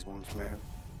hate these ones, man.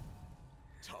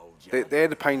 Told you. They're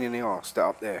the pain in the arse. They're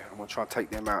up there. I'm gonna try and take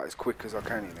them out as quick as I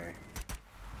can, you know.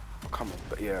 Oh, come on,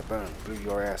 but yeah, burn. Blew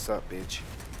your ass up, bitch.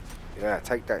 Yeah,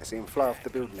 take that. See him fly off the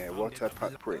building there. What a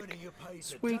prick.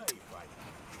 Sweet.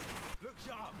 Look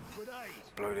sharp, grenade.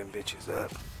 Blow them bitches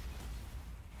up.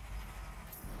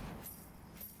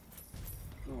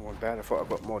 Oh, one bad. I thought I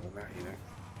got more than that, you know.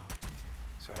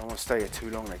 So I don't want to stay here too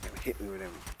long. They're gonna hit me with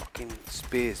them fucking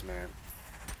spears, man.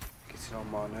 Getting on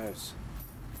my nerves.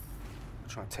 I'm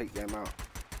trying to take them out.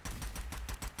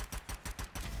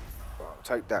 Well,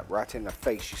 take that right in the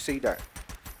face. You see that?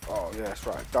 Oh, yeah, that's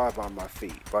right. Die by my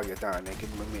feet. While you're down there,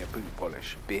 give me a boot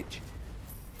polish, bitch.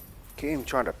 Keep him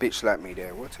trying to bitch slap me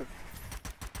there. What a...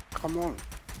 Come on.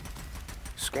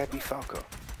 Scabby fucker.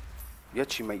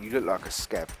 Actually, mate, you look like a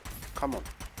scab. Come on.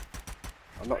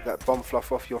 I'll knock that bomb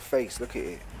fluff off your face. Look at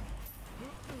it.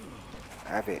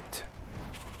 Have it.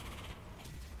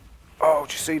 Oh,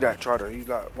 did you see that, Trotter? He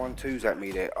like 1-2s at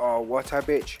me there. Oh, what a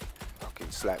bitch.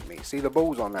 Fucking slap me. See the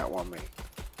balls on that one, mate.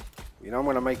 You know I'm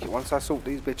going to make it. Once I sort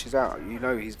these bitches out, you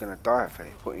know he's going to die for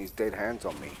putting his dead hands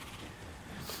on me.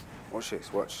 Watch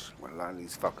this. Watch. I'm going to line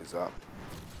these fuckers up.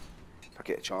 If I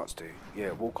get a chance to.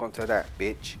 Yeah, walk onto that,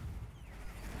 bitch.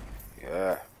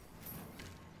 Yeah.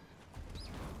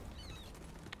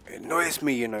 It annoys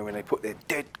me, you know, when they put their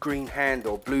dead green hand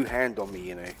or blue hand on me,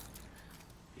 you know.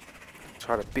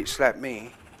 Try to bitch slap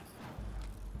me.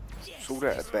 It's all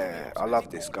that bear. I love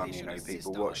this gun, you know,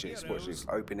 people. Watch this. Watch this.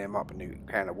 Open them up a new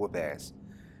can of whoop ass.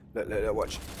 Look, look, look,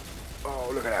 watch. Oh,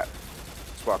 look at that.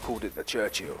 That's why I called it the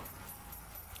Churchill.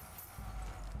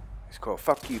 It's called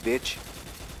Fuck You, bitch.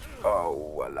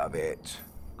 Oh, I love it.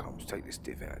 Come, let's take this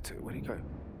div out too. Where'd he go?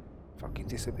 Fucking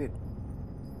disappeared.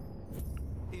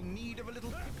 In need of a little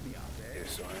pick-me-up, eh?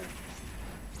 Yes, I am.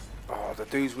 Oh, the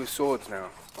dudes with swords now.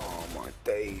 Oh, my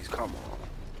days. Come on.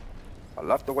 I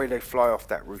love the way they fly off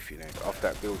that roof, you know, off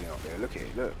that building up there. Look at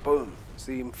it. Look. Boom.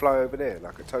 See him fly over there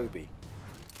like a Toby.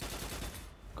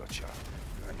 Gotcha.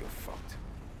 Now you're fucked.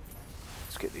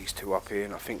 Let's get these two up here,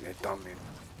 and I think they're done, man.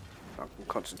 I can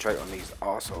concentrate on these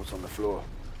arseholes on the floor.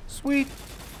 Sweet.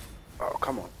 Oh,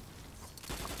 come on.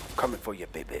 I'm coming for you,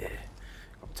 baby.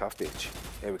 I'm a tough bitch.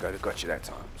 There we go. They got you that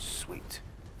time. Sweet.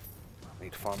 I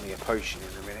need to find me a potion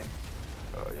in a minute.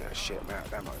 Oh, yeah, shit. I'm out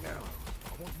of ammo now.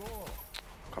 I want more.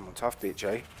 Come on, tough bitch,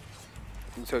 eh?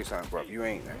 Let me tell you something, bro. You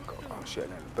ain't that. Oh, shit.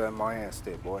 Now burn my ass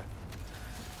there, boy.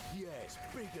 Yes,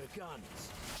 bigger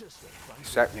guns. Just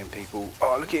It's happening, people.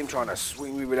 Oh, look at him trying to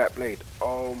swing me with that blade.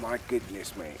 Oh, my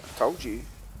goodness, mate. I told you.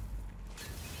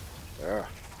 Yeah.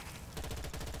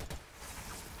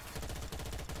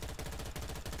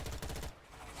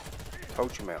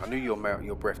 Told you, man. I knew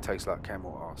your breath tastes like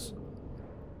camel ass.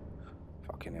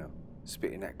 Fucking hell.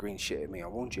 Spitting that green shit at me. I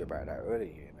warned you about that earlier,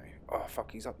 you know. Oh,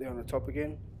 fuck. He's up there on the top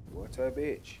again. What a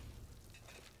bitch.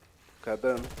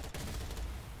 Kaboom.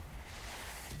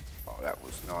 Oh, that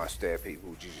was nice there,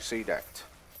 people. Did you see that?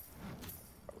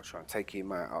 I was trying to take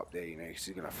him out up there, you know. He's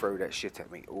going to throw that shit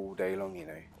at me all day long, you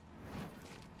know.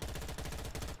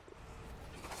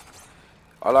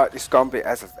 I like this gun bit. It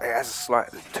has a slight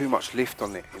too much lift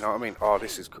on it. You know what I mean? Oh,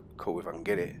 this is cool if I can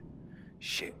get it.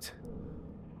 Shit.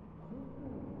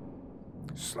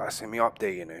 Slicing me up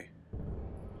there, you know.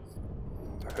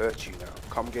 To hurt you now.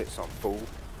 Come get some, fool.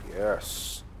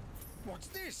 Yes. What's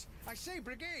this? I say,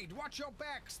 Brigade, watch your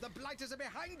backs. The blighters are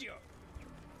behind you.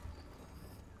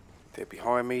 They're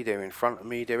behind me. They're in front of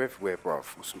me. They're everywhere, bruv.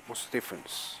 What's the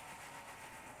difference?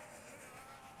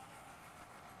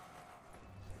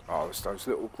 Oh, it's those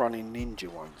little running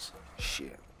ninja ones.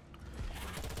 Shit.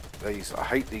 These, I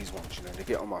hate these ones, you know. They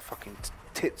get on my fucking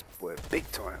tits, boy,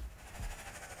 big time.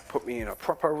 Put me in a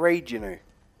proper rage, you know.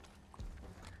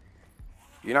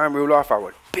 You know, in real life, I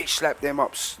would bitch slap them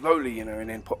up slowly, you know, and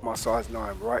then put my size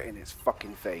 9 right in his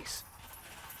fucking face.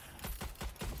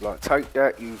 Like, take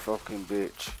that, you fucking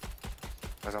bitch.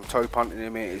 As I'm toe punting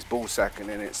him in his ball sack and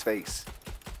in its face.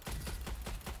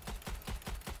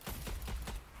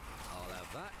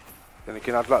 Then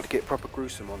again, I'd like to get proper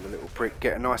gruesome on the little prick.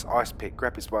 Get a nice ice pick,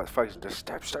 grab his by his face and just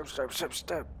stab, stab, stab, stab,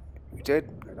 stab. You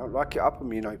dead? They don't like it up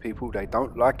them, you know, people. They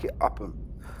don't like it up them.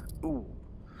 Ooh.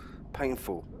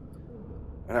 Painful.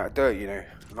 And out of dirt, you know.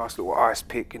 A nice little ice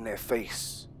pick in their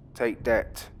face. Take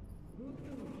that.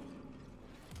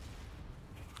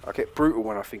 I get brutal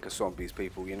when I think of zombies,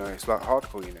 people, you know. It's like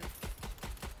hardcore, you know.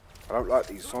 I don't like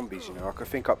these zombies, you know. I could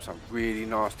think up some really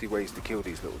nasty ways to kill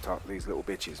these little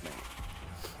bitches, mate.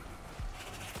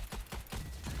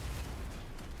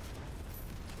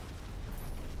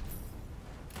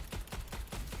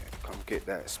 Get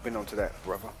that, spin onto that,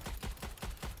 brother.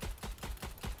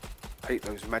 Hate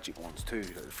those magic ones too,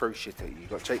 that throw shit at you. You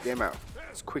gotta take them out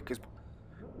as quick as.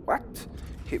 What?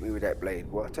 Hit me with that blade.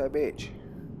 What a bitch.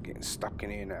 Getting stuck in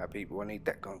here now, people. I need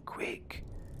that gun quick.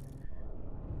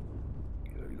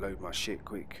 Load my shit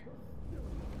quick.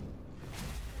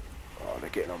 Oh, they're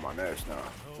getting on my nerves now.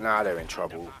 Now they're in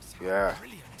trouble. Yeah.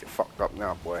 They're fucked up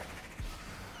now, boy.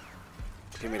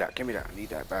 Give me that, give me that. I need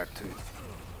that bad too.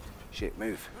 Shit,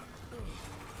 move.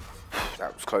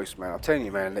 That was close, man. I'm telling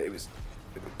you, man, that it was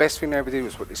the best thing they ever did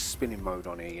was put this spinning mode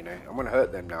on here, you know. I'm gonna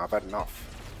hurt them now. I've had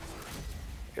enough.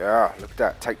 Yeah, look at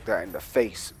that. Take that in the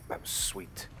face. That was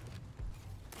sweet.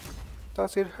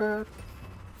 Does it hurt?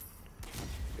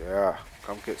 Yeah,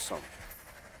 come get some.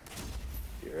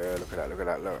 Yeah, look at that, look at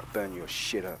that, look, burn your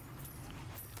shit up.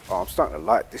 Oh, I'm starting to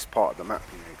like this part of the map,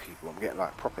 you know, people. I'm getting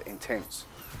like proper intense.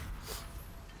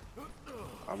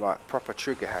 I'm like proper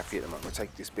trigger happy at the moment. I'm gonna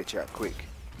take this bitch out quick.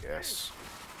 Yes.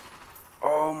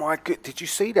 Oh my god, did you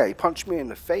see that? He punched me in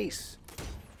the face.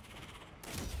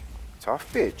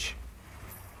 Tough bitch.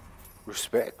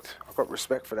 Respect. I've got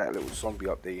respect for that little zombie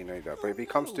up there, you know that. But if he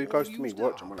comes too close to me,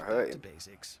 watch, I'm gonna hurt him.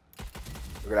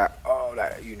 Look at that. Oh,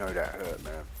 that, you know that hurt,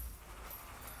 man.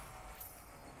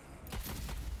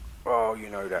 Oh, you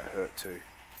know that hurt too.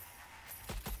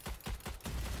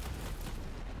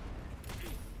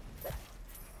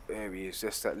 There he is,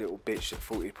 just that little bitch that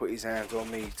thought he'd put his hands on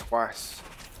me twice.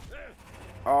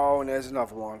 Oh, and there's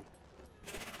another one.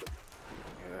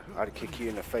 Yeah, I'd kick you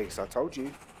in the face, I told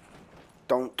you.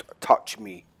 Don't touch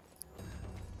me.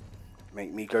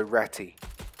 Make me go ratty.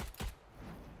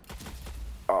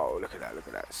 Oh, look at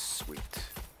that, sweet.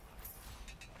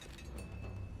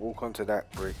 Walk onto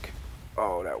that brick.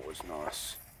 Oh, that was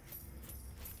nice.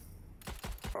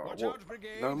 Oh, what?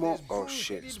 No more? Oh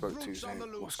shit, spoke too soon.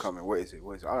 What's coming? What is it?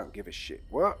 What is it? I don't give a shit.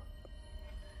 What?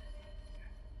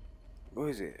 What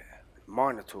is it?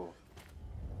 Minotaur.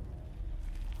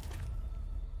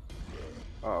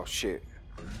 Oh shit.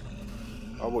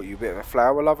 Oh, what, you a bit of a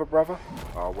flower lover, brother?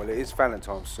 Oh, well, it is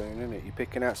Valentine's soon, isn't it? You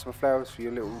picking out some flowers for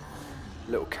your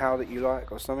little cow that you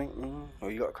like or something?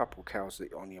 Or you got a couple of cows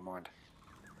that are on your mind?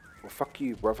 Well, fuck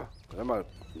you, brother. I'm gonna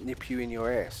nip you in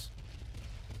your ass.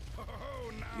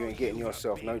 You ain't getting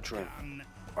yourself no trim.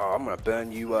 Oh, I'm gonna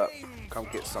burn you up. Come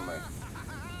get some, mate.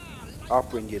 I'll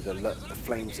bring you the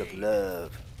flames of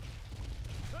love.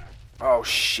 Oh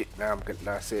shit! Now I'm gonna.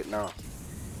 That's it now.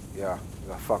 Yeah.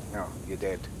 Fuck now. You're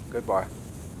dead. Goodbye.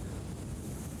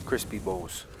 Crispy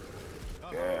balls.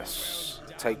 Yes.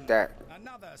 Take that.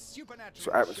 That's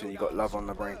what happens when you got love on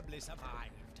the brain.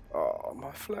 Oh,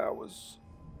 my flowers.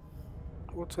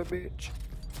 What a bitch.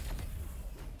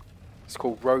 It's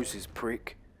called Rose's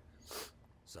prick.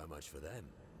 So much for them.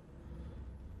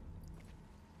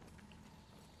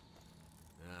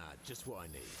 Ah, just what I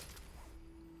need.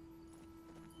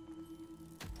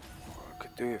 I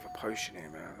could do with a potion here,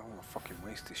 man. I don't want to fucking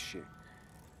waste this shit.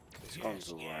 This gun's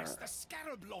alright. Yes, the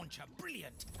scarab launcher,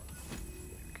 brilliant.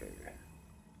 Okay.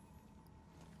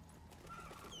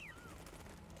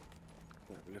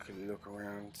 Look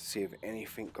around to see if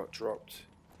anything got dropped.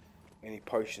 Any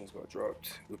potions got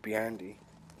dropped. Would be handy.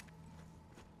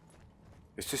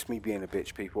 It's just me being a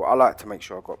bitch, people. I like to make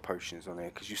sure I've got potions on there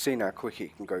because you've seen how quick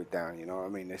it can go down, you know what I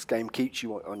mean? This game keeps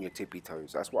you on your tippy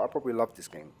toes. That's why I probably love this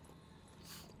game.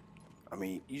 I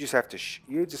mean, you just have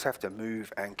to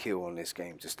move and kill on this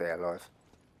game to stay alive.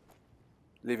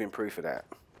 Living proof of that.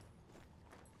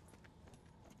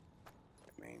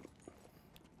 I mean,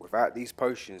 without these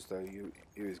potions though,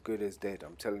 you're as good as dead,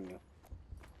 I'm telling you.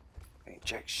 Ain't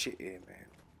jack shit here, man.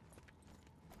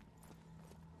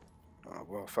 Oh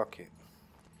well, fuck it.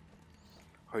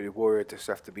 Holy warrior just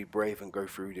have to be brave and go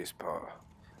through this part.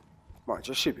 Might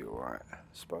just should be alright, I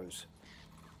suppose.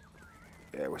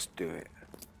 Yeah, let's do it.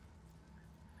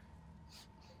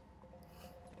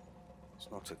 It's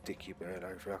not a dicky bird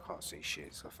over here. I can't see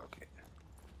shit, so fuck it.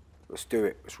 Let's do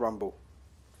it. Let's rumble.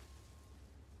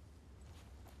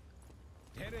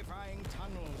 Terrifying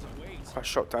tunnels await. I'm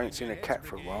shocked I ain't seen a cat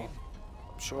for a while.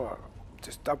 I'm sure.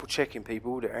 Just double checking,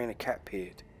 people. There ain't a cat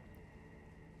peered.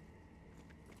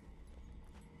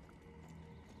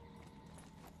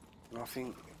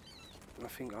 Nothing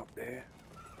up there.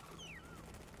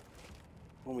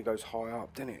 Normally goes high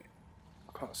up, doesn't it?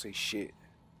 I can't see shit.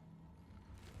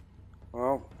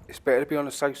 Well, it's better to be on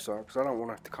the safe side because I don't want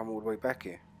to have to come all the way back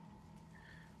here.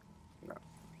 No,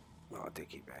 not a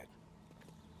dicky bad.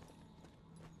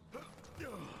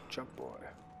 Jump boy.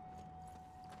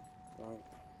 Well,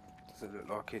 does it look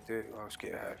like it? Do it? Let's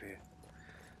get out of here.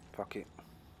 Fuck it.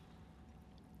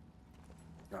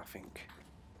 Nothing.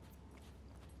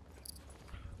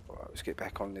 Alright, let's get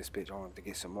back on this bitch. I want to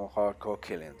get some more hardcore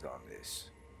killings on this.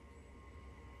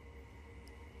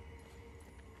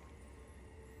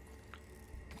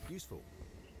 Useful.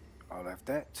 I'll have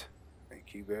that.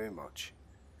 Thank you very much.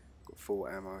 Got full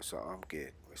ammo, so I'm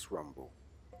good. Let's rumble.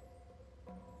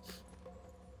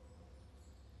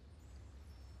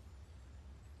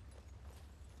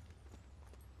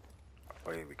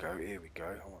 Oh, here we go, here we go.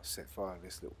 I want to set fire to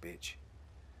this little bitch.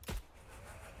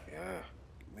 Yeah,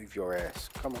 move your ass.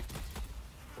 Come on.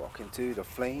 Walk into the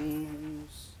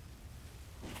flames.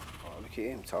 Oh, look at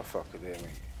him, tough fucker there,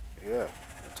 mate. Yeah,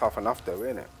 tough enough though,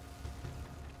 isn't it?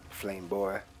 Flame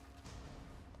boy.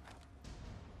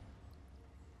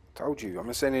 Told you,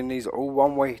 I'm sending these all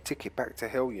one-way ticket back to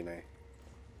hell, you know.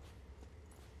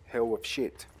 hell with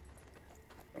shit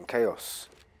and chaos.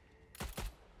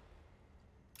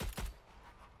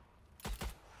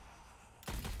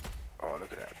 Oh,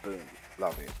 look at that. Boom.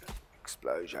 Love it.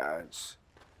 Explosions.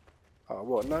 Oh,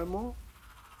 what? No more?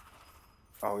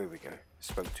 Oh, here we go.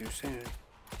 Spoke too soon.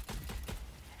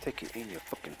 Take it in your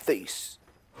fucking face.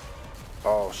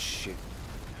 Oh, shit.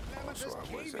 Oh, that's what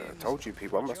I was. I told you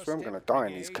people, I swear I'm going to die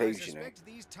in these caves, you know.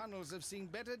 These tunnels have seen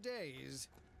better days.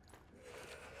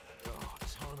 Oh,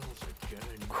 tunnels again.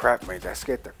 Crap, mate. That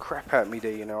scared the crap out of me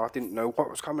there, you know. I didn't know what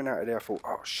was coming out of there. I thought,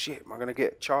 oh, shit. Am I going to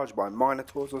get charged by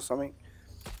minotaurs or something?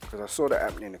 Because I saw that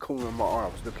happening in the corner of my eye. I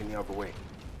was looking the other way.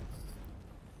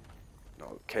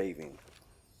 No, caving.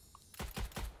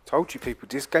 Told you people,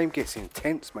 this game gets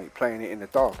intense, mate, playing it in the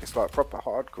dark. It's like proper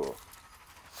hardcore.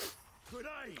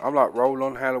 I'm like roll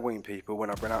on Halloween, people, when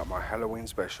I bring out my Halloween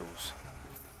specials.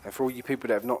 And for all you people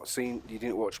that have not seen, you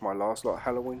didn't watch my last lot of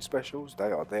Halloween specials,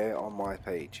 they are there on my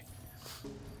page.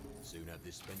 Soon have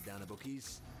this spent down the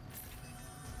bookies.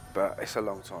 But it's a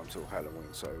long time till Halloween,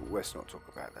 so let's not talk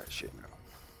about that shit now.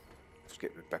 Let's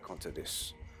get back onto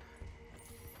this.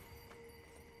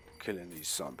 Killing these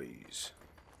zombies.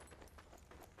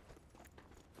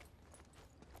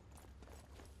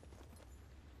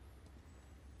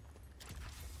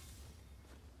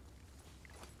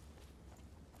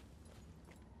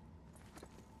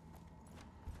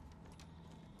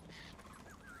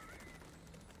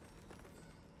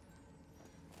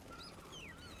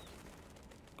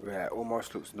 Yeah, it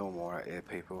almost looks normal right here,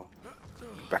 people.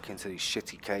 Back into these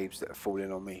shitty caves that are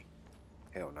falling on me.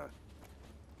 Hell no.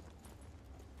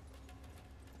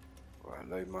 Right,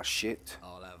 load my shit.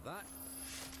 I'll have that.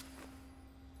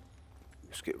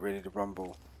 Let's get ready to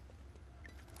rumble.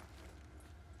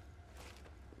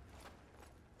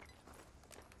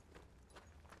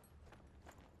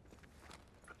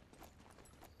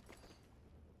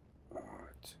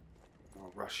 Alright. I'm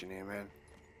not rushing here, man.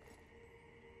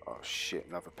 Oh shit,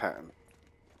 another pattern.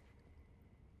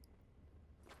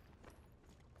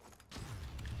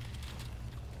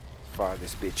 Fire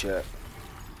this bitch up.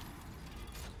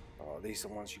 Oh, these are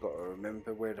the ones you gotta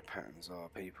remember where the patterns are,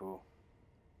 people.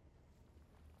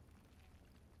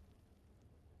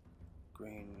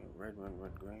 Green, red, red,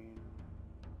 red, green.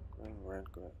 Green, red,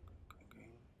 green, green.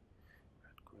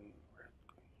 Red, green, red,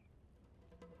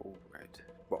 green. All red.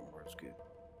 Bottom row's good.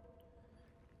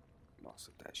 Lots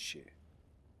of that shit.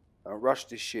 Don't rush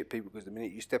this shit, people, because the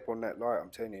minute you step on that light, I'm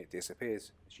telling you, it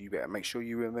disappears. So you better make sure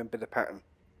you remember the pattern.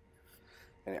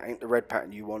 And it ain't the red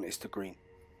pattern you want, it's the green.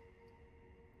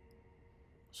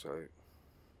 So,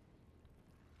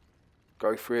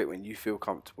 go through it when you feel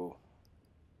comfortable.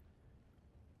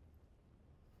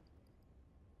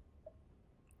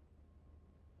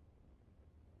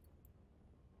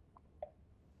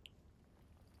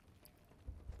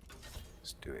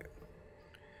 Let's do it.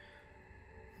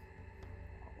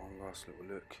 One last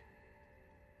little look.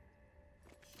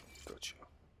 Gotcha.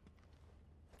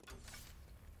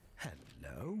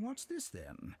 Hello, what's this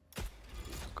then?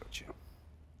 Gotcha.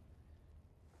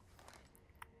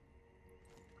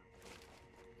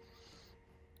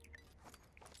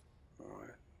 Alright.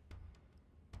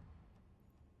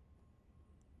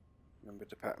 Remember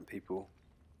the pattern, people.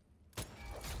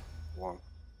 1.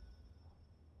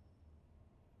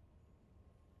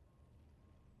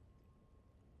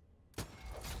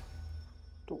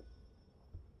 2.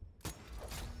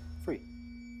 3.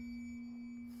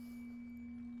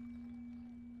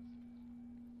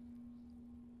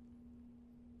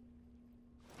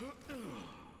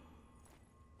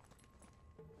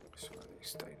 So they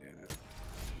stay there.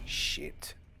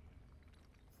 Shit.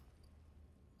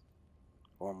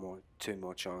 1 more, 2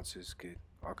 more chances. Good.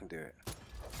 I can do it.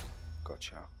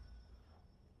 Gotcha.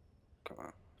 Come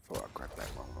on. Thought I'd grab that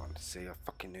one. See, I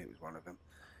fucking knew it was one of them.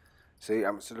 See,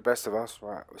 I'm to the best of us.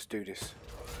 Right, let's do this.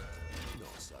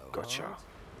 Not so Gotcha. hard.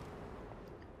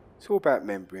 It's all about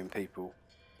remembering, people.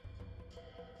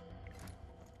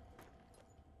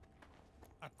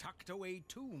 A tucked away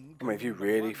tomb. I mean, if you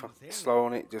really fucking slow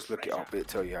on it, just look it up. It'll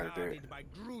tell you how to do it. By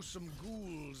gruesome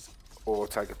ghouls. Or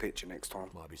take a picture next time.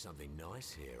 Might be something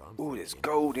nice here. Oh, there's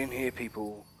gold in here,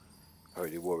 people.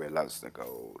 Holy Warrior loves the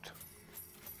gold.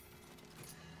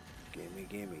 Gimme,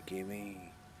 gimme,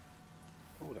 gimme.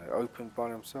 Oh, they opened by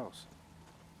themselves.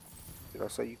 Did I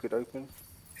say you could open?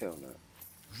 Hell no.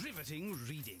 Riveting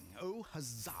reading. Oh,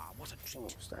 huzzah, what a Oh,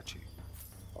 treat. statue.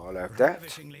 I'll have that.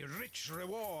 Ravishingly rich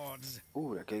rewards.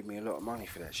 Oh, that gave me a lot of money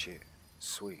for that shit.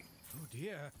 Sweet. Oh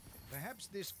dear, perhaps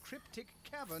this cryptic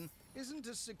cavern isn't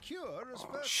as secure as Oh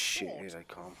first shit, thought. here they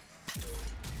come.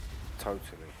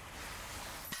 Totally.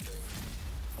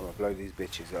 I'm gonna blow these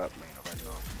bitches up, man. I've had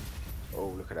enough. Oh,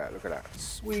 look at that, look at that.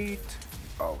 Sweet.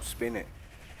 Oh, spin it.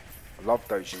 I love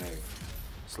those, you know.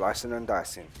 Slicing and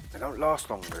dicing. They don't last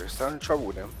longer. It's the only trouble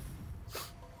with them.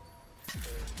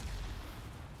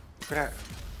 Look at that.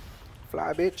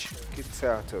 Fly, bitch. Get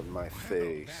out of my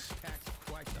face.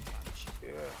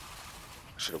 Yeah.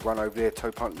 I should have run over there,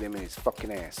 toe pumped him in his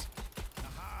fucking ass.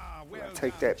 Well,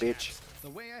 take that, bitch. The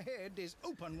way ahead is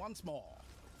open once more.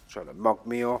 Trying to mug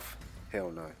me off? Hell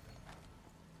no.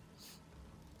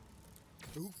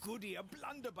 Oh goody, a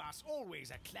blunderbuss,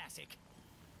 always a classic.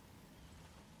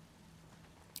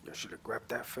 I should have grabbed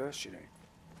that first, you know.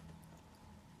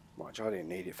 Much I didn't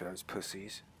need it for those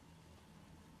pussies.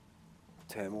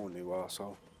 Tear more, new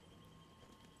arsehole.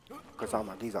 Because I'm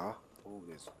a geezer. Oh,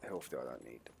 there's health that I don't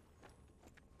need.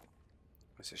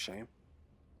 That's a shame.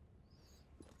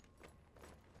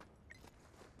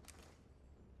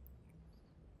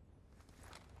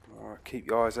 Alright, keep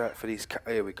your eyes out for these cats.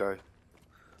 Here we go.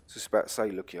 Just about to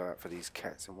say, look out for these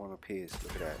cats, and one appears.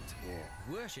 Look at that.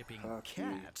 Yeah. Worshipping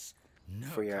cats. No,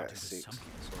 3 out of 6. So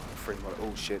 3 more.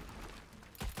 Oh shit.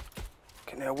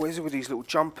 Okay, now where's it with these little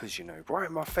jumpers? You know, right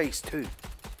in my face too.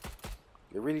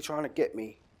 You're really trying to get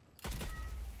me.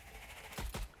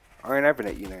 I ain't having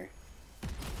it, you know.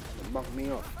 Mug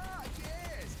me off. Ah,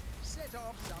 yes. Set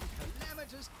off some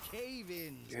calamitous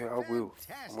cave-ins. Yeah, I will.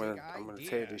 I'm gonna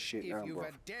tear idea. this shit If down, you've bro.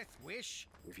 a death wish.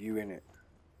 With you in it.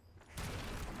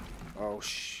 Oh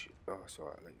shit. Oh, it's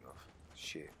alright. Let you off.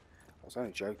 Shit. I was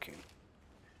only joking.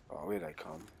 Oh, here they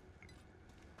come.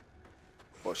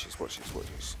 Watch this. Watch this. Watch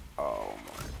this. Oh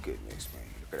my goodness, man.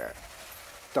 Look at that.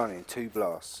 Done in 2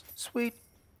 blasts. Sweet.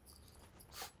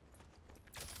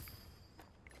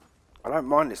 I don't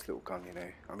mind this little gun, you know.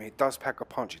 I mean, it does pack a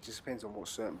punch. It just depends on what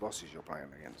certain bosses you're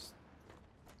playing against.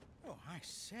 Oh, I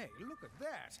say, look at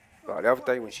that. Like the other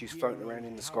day when she's floating around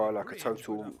in the sky like a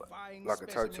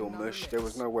total mush, there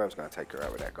was no way I was going to take her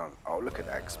out with that gun. Oh, look at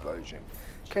that explosion.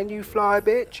 Can you fly,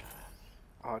 bitch?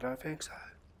 I don't think so.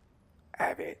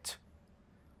 Have it.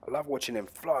 I love watching them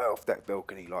fly off that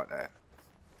balcony like that.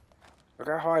 Look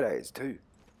how high that is too.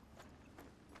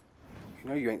 You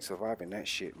know you ain't surviving that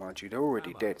shit, mind you. They're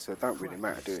already dead, so it don't really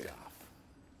matter, do it?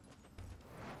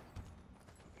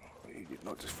 You did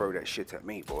not just throw that shit at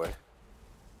me, boy.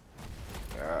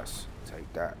 Yes,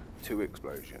 take that. 2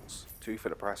 explosions. 2 for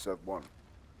the price of 1.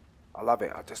 I love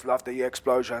it. I just love the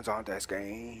explosions on this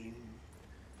game.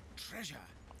 Treasure.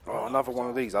 Oh, another one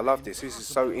of these. I love this. This is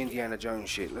so Indiana Jones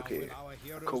shit. Look at it. How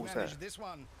cool is that? This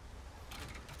one.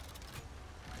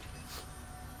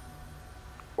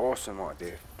 Awesome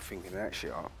idea. Thinking that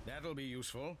shit up. That'll be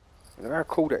useful. Look how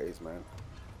cool that is, man.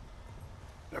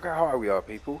 Look how high we are,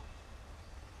 people.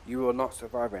 You will not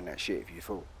survive in that shit if you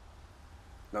fall.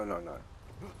 No, no, no.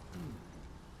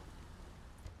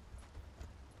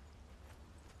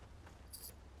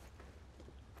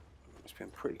 It's been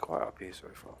pretty quiet up here so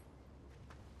far.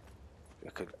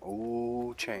 It could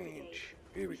all change.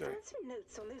 Here we go. Found some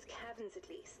notes on those caverns at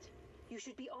least. You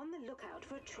should be on the lookout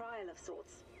for a trial of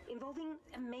sorts, involving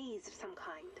a maze of some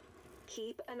kind.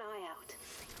 Keep an eye out.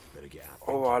 Better get out.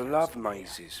 Oh, I love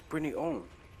mazes. Bring it on.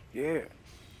 Yeah.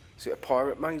 Is it a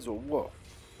pirate maze or what?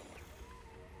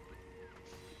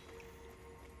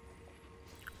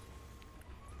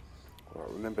 All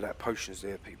right, remember that potion's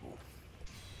there, people.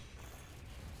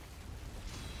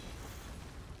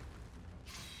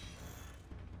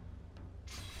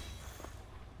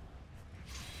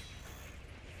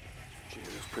 Gee, it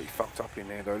was pretty fucked up in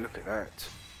there, though. Look at that.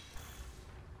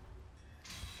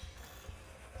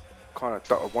 Kind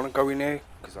of I want to go in there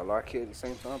because I like it at the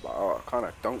same time, but I kind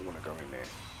of don't want to go in there.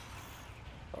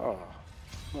 Oh,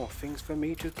 more things for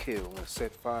me to kill. I'm gonna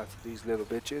set fire to these little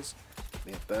bitches.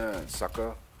 They burn,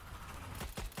 sucker.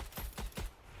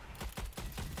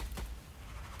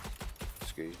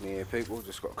 Excuse me here, people.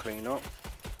 Just got to clean up.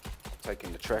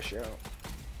 Taking the trash out.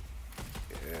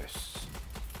 Yes.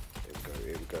 Here we go.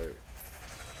 Here we go.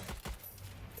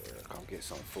 Yeah, come get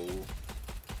some food.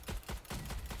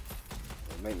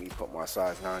 Make me put my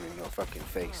size 9 in your fucking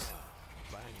face.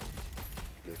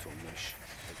 Little mish.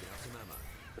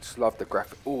 I just love the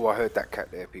graphic. Oh, I heard that cat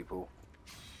there, people.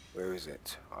 Where is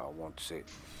it? I want it.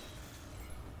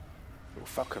 Little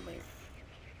fucker, mate.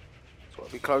 So I'll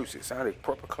be close. It sounded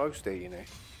proper close there, you know.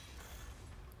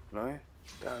 No?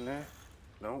 Down there?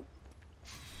 No.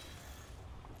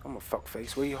 I'm a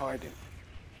fuckface. Where you hiding?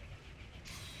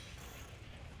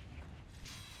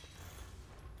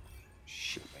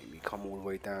 Shit, made me come all the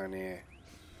way down here.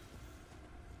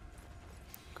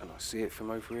 Can I see it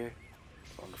from over here?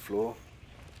 On the floor?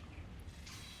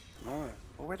 No.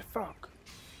 Well, where the fuck?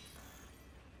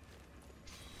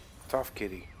 Tough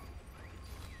kitty.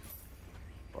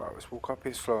 Right, Right, let's walk up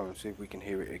here slow and see if we can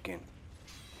hear it again.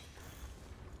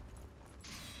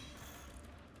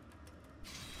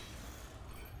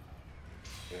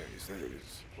 There it is, there it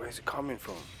is. Where's it coming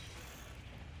from?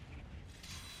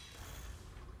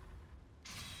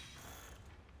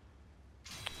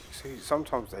 See,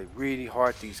 sometimes they really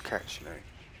hide these cats, you know.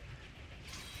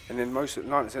 And then 90%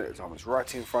 of the time, it's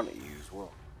right in front of you as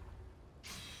well.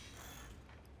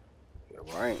 Yeah,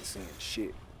 well, I ain't seeing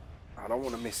shit. I don't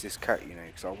want to miss this cat, you know,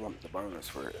 because I want the bonus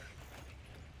for it.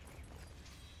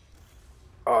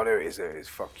 Oh, there it is, there it is.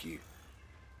 Fuck you.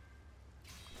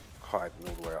 Hiding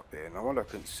all the way up there. No wonder I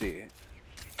couldn't see it.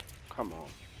 Come on.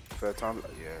 Third time?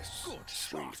 Yes.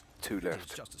 Sweet. 2 left.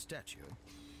 It's just a statue.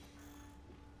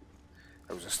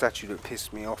 There was a statue that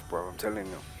pissed me off, bro. I'm telling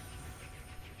you.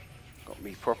 Got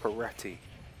me proper ratty.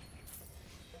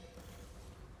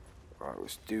 Right,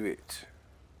 let's do it.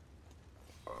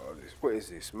 What is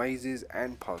this? Mazes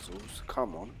and puzzles.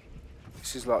 Come on.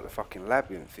 This is like the fucking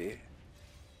labyrinth here.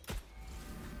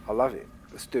 I love it.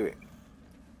 Let's do it.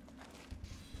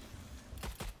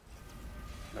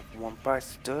 Another one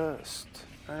bites the dust.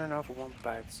 And another one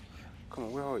bites. Come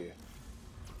on, where are you?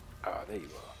 Ah, there you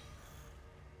are.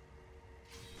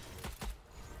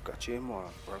 Got you in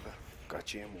one, brother.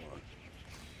 Got you in one.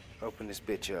 Open this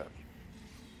bitch up.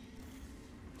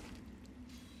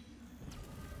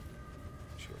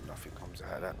 Sure, nothing comes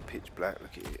out of that pitch black.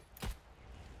 Look at it.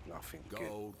 Nothing good.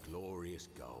 Gold, glorious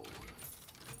gold.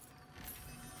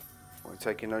 We're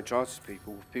taking no chances,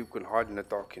 people. People can hide in the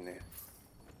dark in there.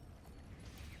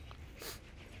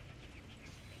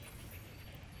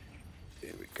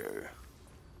 Here we go.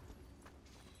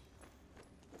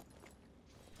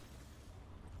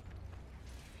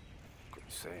 Good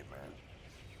to say, man.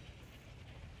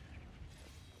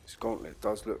 This gauntlet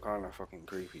does look kind of fucking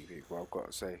creepy, people. I've got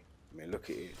to say. I mean, look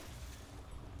at it.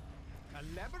 A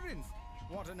labyrinth.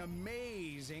 What an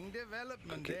amazing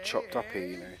development. Get chopped up here,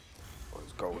 you know. Oh,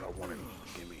 it's gold. I want it.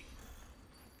 Gimme.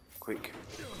 Quick.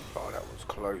 Oh, that was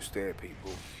close there,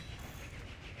 people.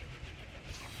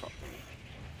 Fuck me.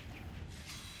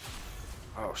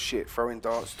 Oh shit, throwing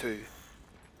darts too.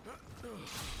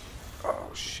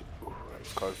 Oh shit, ooh, that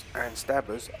was close. And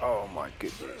stabbers, oh my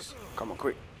goodness. Come on,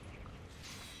 quick.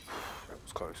 That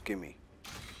was close, gimme.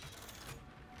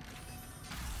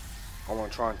 I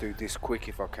want to try and do this quick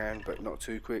if I can, but not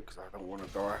too quick because I don't want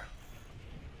to die.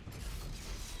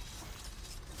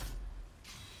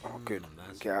 Oh good,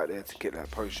 get out there to get that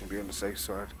potion, be on the safe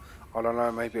side. I don't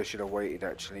know, maybe I should have waited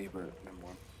actually, but never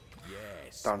mind.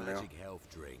 Yes, Done magic now. health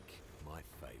drink. My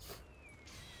favourite.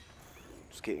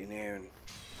 Just get in here and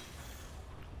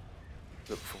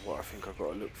look for what I think I've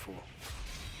got to look for.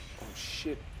 Oh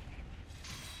shit.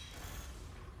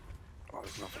 Oh,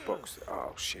 there's another box.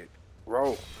 Oh shit.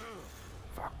 Roll.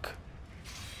 Fuck.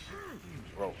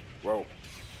 Roll. Roll.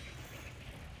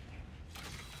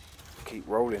 Keep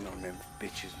rolling on them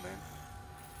bitches, man.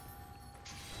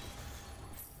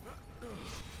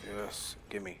 Yes.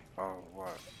 Gimme. Oh,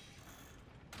 what?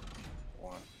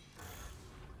 1.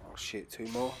 Oh shit, 2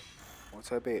 more. What's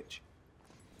her bitch?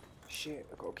 Shit,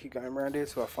 I gotta keep going around here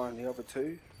till I find the other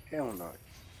 2. Hell no.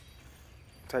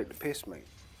 Take the piss, mate.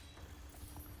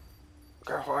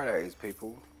 Look how high that is,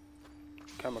 people.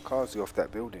 Kamikaze off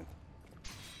that building.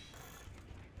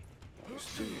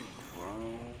 Let's do it.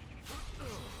 Wrong.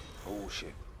 Oh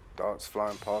shit. Darts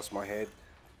flying past my head.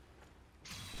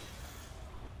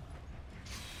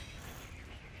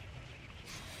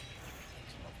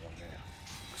 There's another one there.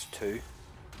 There's 2.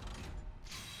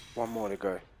 1 more to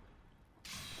go.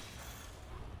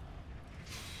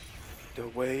 The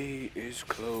way is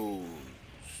closed.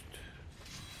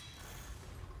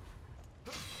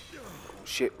 Oh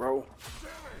shit, roll.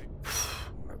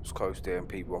 That was close there, and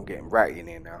people, I'm getting ratty in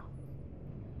here now.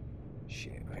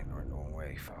 Shit, I went the wrong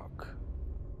way, fuck.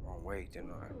 Wrong way,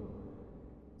 didn't I?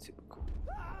 Typical.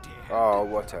 Oh,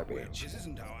 what a Well, bitch. this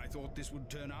isn't how I thought this would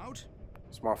turn out.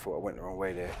 It's my fault I went the wrong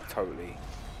way there, totally.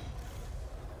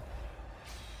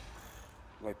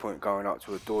 No point going up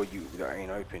to a door that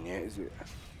ain't open yet, is it?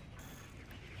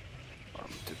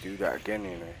 To do that again,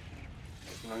 you know.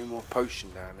 There's no more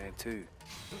potion down there too.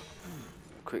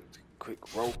 Quick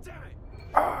roll.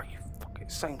 Ah, you fucking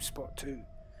same spot too.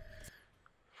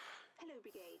 Hello,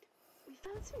 Brigade. We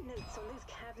found some notes on those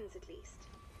caverns at least.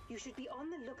 You should be on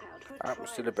the lookout for a Happens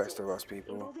to trial the of best of sorts, us,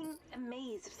 people. involving a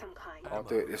maze of some kind. I'll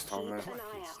do it this time, man. Keep an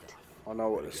eye out. I know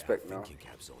what to expect now. Thinking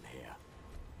caps on here.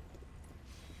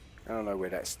 I don't know where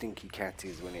that stinky cat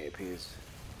is when it appears.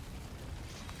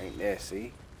 Ain't there,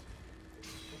 see?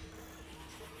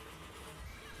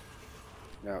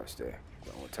 Now it's there.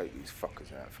 I want to take these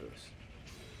fuckers out first.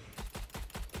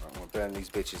 I'll burn these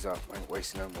bitches up. I ain't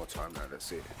wasting no more time now,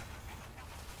 that's it.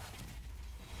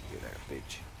 Get that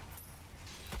bitch.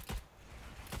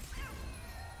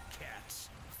 Cats,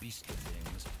 beastly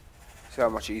things. See how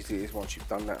much easier it is once you've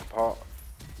done that part?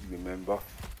 You remember?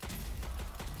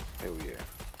 Hell yeah.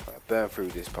 Right, burn through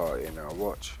this part here now,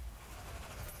 watch.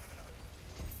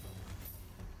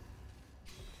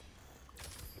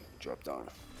 Job done.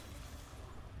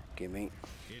 Gimme.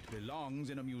 It belongs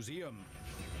in a museum.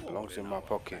 Belongs in my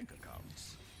pocket.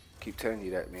 Keep telling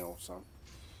you that, me old son.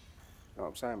 Know what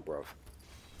I'm saying, bruv?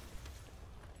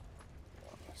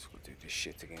 Let's go do this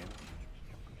shit again.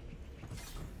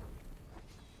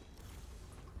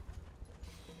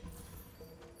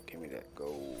 Give me that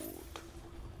gold.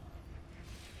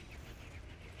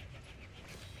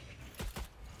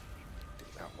 Do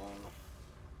that one.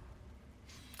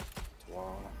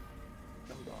 One.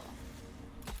 Number.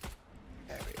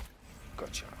 Have it.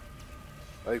 Gotcha.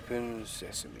 Open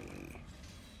sesame.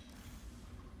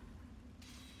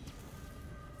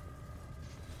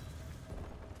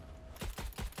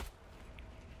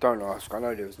 Don't ask. I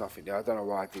know there was nothing there. I don't know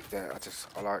why I did that.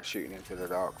 I like shooting into the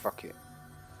dark. Fuck it.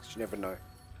 'Cause you never know.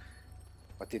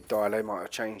 If I did die, they might have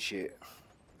changed shit.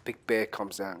 Big bear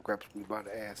comes out and grabs me by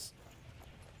the ass.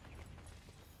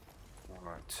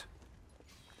 Alright.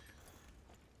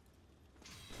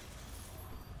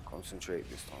 Concentrate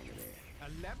this time in here. A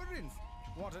labyrinth.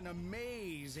 What an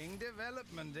amazing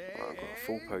development, eh? Right, I've got a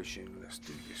full potion. Let's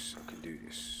do this. I can do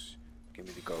this. Give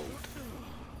me the gold.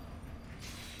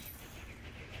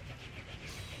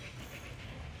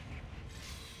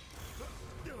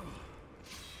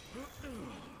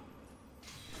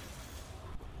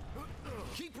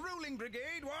 Keep rolling,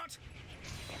 Brigade, what?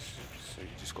 So you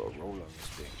just got to roll on this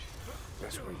bitch.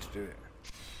 Best way to do it.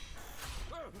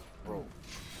 Roll.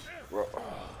 Roll.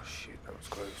 Oh shit, that was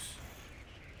close.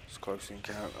 It's close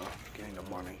encounter. Getting the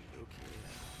money.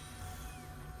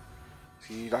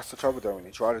 See, that's the trouble though. When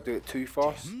you try to do it too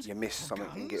fast, you miss something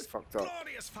and get fucked up.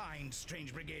 Glorious find,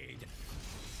 strange Brigade.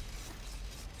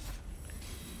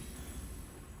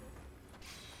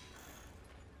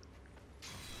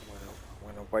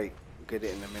 I'm gonna wait. We'll get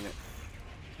it in a minute.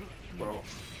 Roll.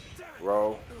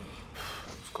 Roll.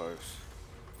 That was close.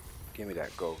 Give me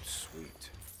that gold, sweet.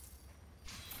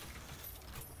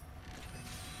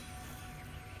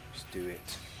 Let's do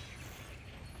it.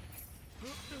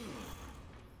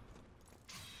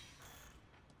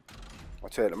 I'll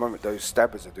tell you at the moment those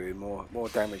stabbers are doing more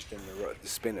damage than the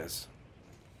spinners.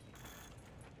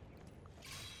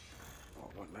 Oh,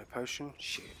 want no potion?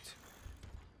 Shit.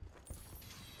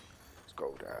 It's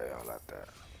gold out here, I like that.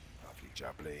 Lovely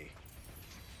jubbly.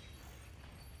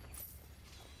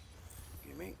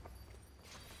 Gimme.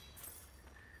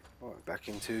 Alright, back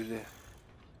into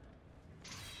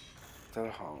the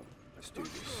home. Let's do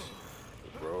this.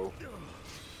 Bro.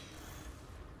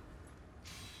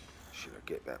 Should I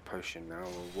get that potion now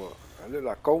or what? I look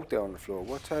like gold there on the floor.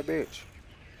 What's that bitch?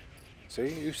 See?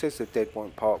 Who says the dead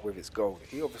won't part with its gold?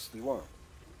 He obviously won't.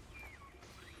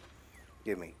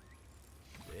 Gimme.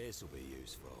 This'll be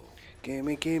useful.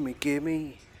 Gimme, gimme,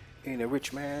 gimme. In a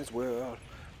rich man's world.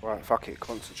 Right, fuck it.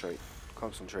 Concentrate.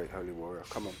 Concentrate, holy warrior.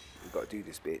 Come on. We gotta do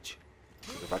this, bitch.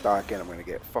 If I die again, I'm gonna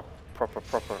get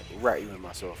proper ratty with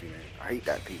myself, you know. I hate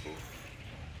that, people.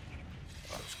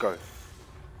 Right, let's go.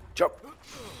 Jump.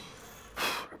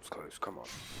 That was close. Come on.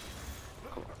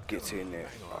 Come on. Get in there.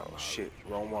 Oh, shit.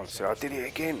 Wrong one. So I did it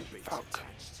again. Fuck.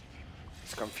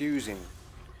 It's confusing.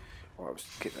 Alright,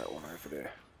 let's get that one over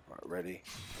there. Right, ready.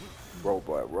 Roll,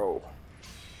 boy, roll.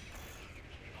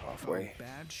 Halfway.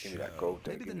 Give me that gold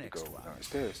there. Give me the gold. No, it's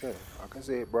there, it's there. I can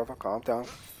see it, brother. Calm down.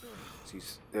 See,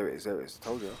 there it is, there it is.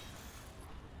 Told you.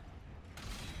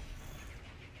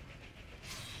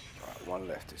 Right, one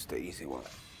left. It's the easy one.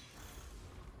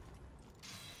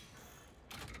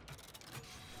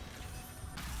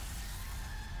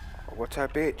 Oh, what's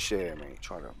that bitch there, mate?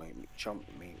 Trying to make me jump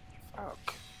me.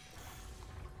 Fuck.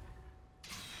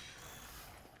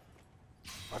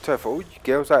 I tell you, for all you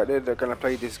girls out there that are gonna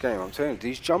play this game, I'm telling you,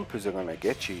 these jumpers are gonna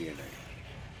get you, you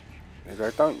know. If they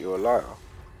don't, you're a liar.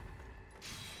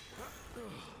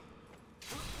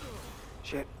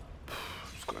 Shit.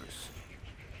 It's close.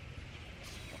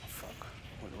 Oh, fuck.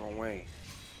 Went the wrong way.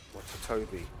 What's a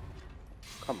Toby?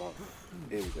 Come on.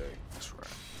 Here we go. That's right.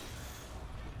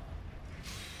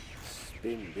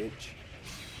 Spin, bitch.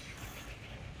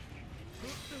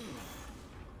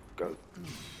 Go.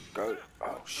 Go.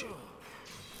 Oh, shit.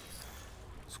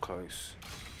 It's close.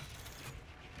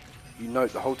 You know,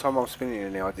 the whole time I was spinning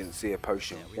in there, I didn't see a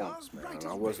potion once, man. And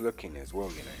I was looking as well,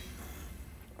 you know.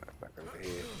 Right, back over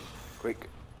here. Quick.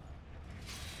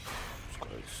 It's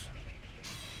close.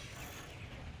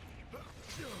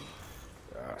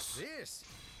 Yes. this?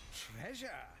 Treasure.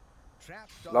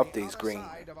 Trapped on Love the these other green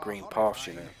side of a green paths,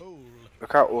 you know. horrifying hole.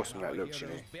 Look how awesome that Our looks, you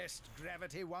know. hero's best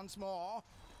gravity once more.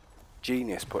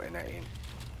 Genius putting that in.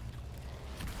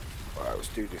 Alright, let's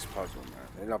do this puzzle,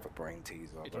 man. Another brain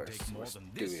teaser, It'll but take more let's than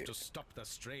do this it. to stop the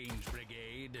strange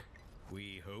brigade.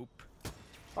 We hope.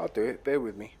 I'll do it. Bear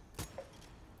with me.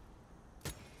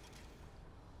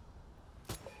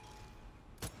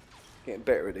 Getting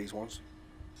better at these ones.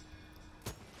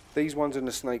 These ones and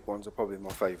the snake ones are probably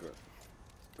my favourite.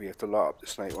 We have to light up the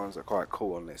snake ones. Are quite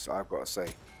cool on this, I've got to say.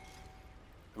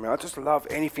 I mean, I just love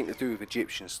anything to do with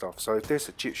Egyptian stuff. So if there's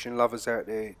Egyptian lovers out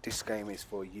there, this game is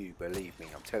for you. Believe me,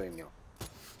 I'm telling you.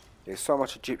 There's so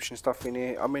much Egyptian stuff in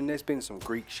here. I mean, there's been some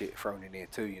Greek shit thrown in here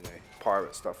too, you know,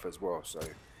 pirate stuff as well.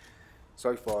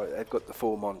 So far they've got the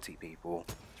full Monty people,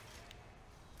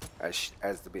 as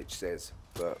the bitch says.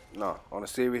 But no, on a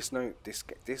serious note, this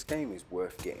game is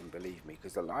worth getting. Believe me,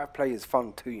 because the live play is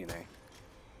fun too, you know.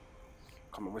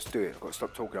 Come on, let's do it. I've got to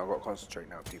stop talking. I've got to concentrate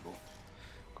now, people.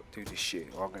 Got to do this shit,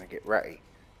 or I'm gonna get ratty.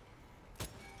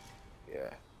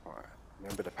 Yeah. All right.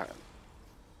 Remember the pattern.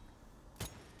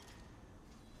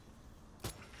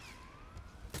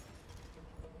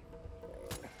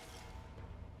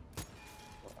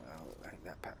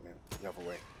 That pattern the other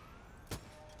way.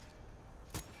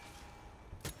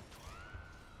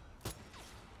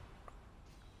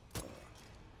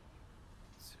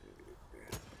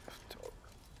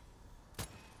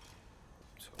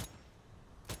 Top,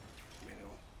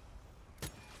 middle,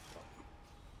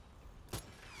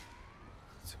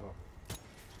 top,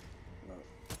 no.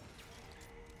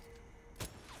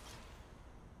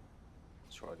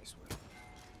 Let's try this way.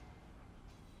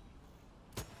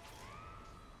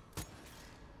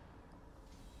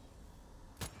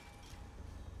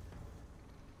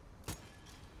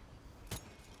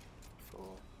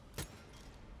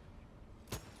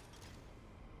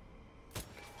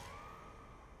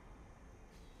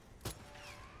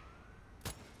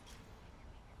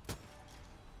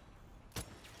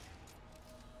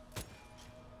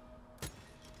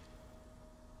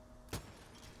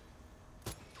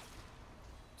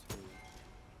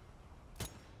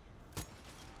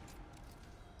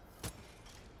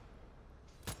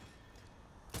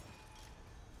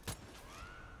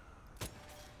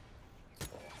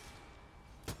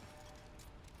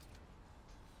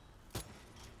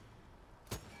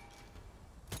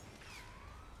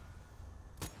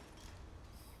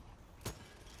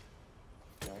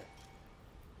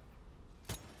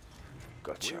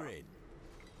 Gotcha.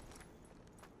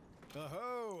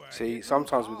 See,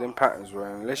 sometimes with them patterns,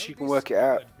 where unless you can work it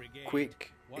out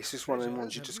quick, it's just one of them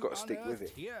ones you just got to stick with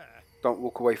it. Don't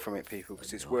walk away from it, people,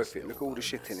 because it's worth it. Look at all the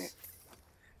shit in it.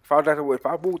 If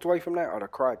I walked away from that, I'd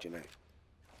have cried, you know.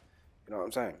 You know what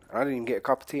I'm saying? And I didn't even get a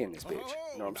cup of tea in this bitch.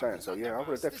 You know what I'm saying? So yeah, I would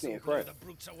have definitely cried.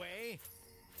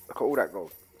 Look at all that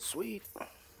gold. Sweet.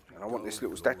 And I want this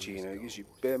little statue, you know, it gives you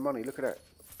bare money. Look at that.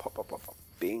 Pop, pop, pop, pop.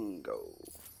 Bingo.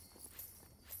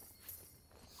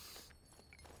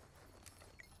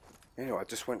 Anyway, I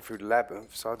just went through the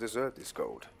labyrinth, so I deserve this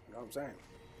gold. You know what I'm saying?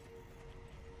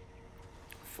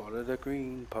 Follow the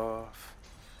green path.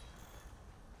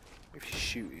 If you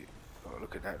shoot it. Oh,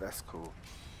 look at that. That's cool.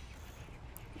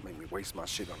 Make me waste my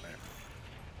shit on that.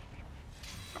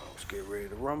 Oh, let's get ready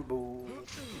to rumble.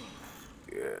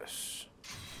 Yes.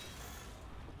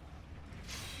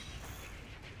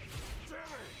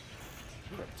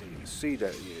 Do you see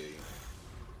that? Yeah.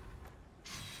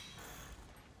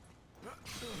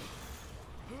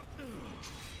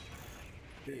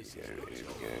 There we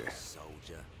go.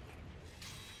 Soldier.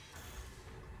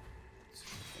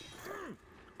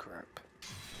 Crap.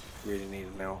 Really need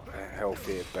a health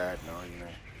here bad now, you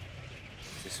know.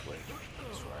 This way.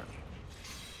 That's right.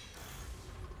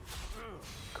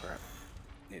 Crap.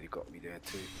 Nearly got me there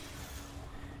too.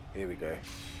 Here we go.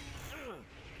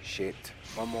 Shit.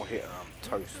 One more hit and I'm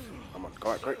toast. Come on,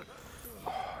 go quick.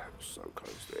 Oh, that was so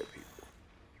close there, people.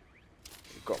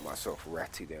 Got myself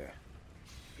ratty there.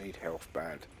 Need health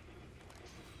bad.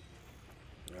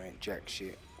 I ain't jack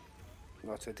shit.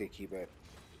 Not a dicky bed.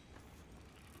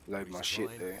 Load my shit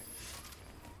there.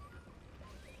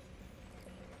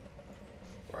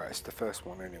 Right, it's the first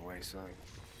one anyway, so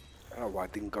I don't know why I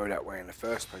didn't go that way in the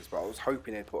first place, but I was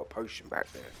hoping they'd put a potion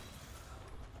back there.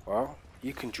 Well,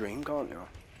 you can dream, can't you?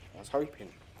 I was hoping.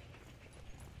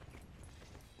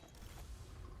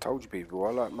 Told you people,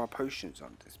 I like my potions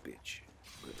on this bitch.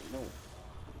 But no,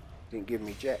 didn't give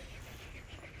me jack.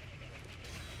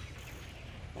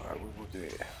 Alright, we will do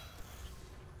it.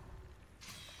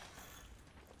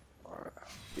 Alright,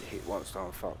 get hit once,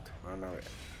 I'm fucked. I know it.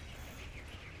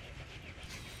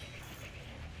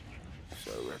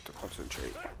 So we have to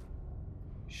concentrate.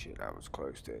 Shit, that was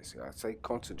close there. See, I'd say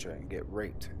concentrate and get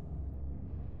raped.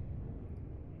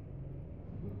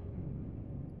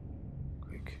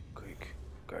 Quick,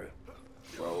 go.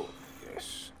 Well,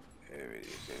 yes. There it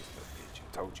is. There's the bitch.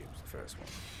 I told you it was the first one.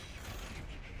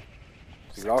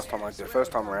 See, last time the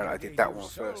first time around, I did that one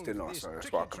first, didn't I? So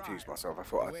that's why I confused myself. I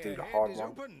thought I'd do the hard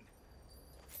one.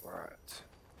 Right.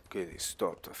 Good, it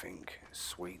stopped, I think.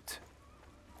 Sweet.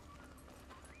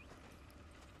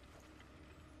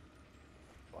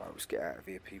 Right, let's get out of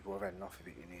here, people. I've had enough of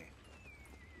it in here.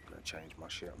 I'm gonna change my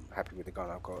shit. I'm happy with the gun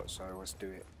I've got, so let's do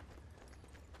it.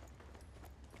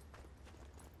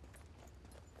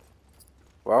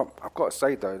 Well, I've got to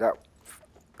say though, that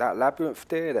labyrinth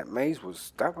there, that maze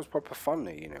was proper fun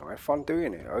there, you know. I had fun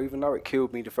doing it. Even though it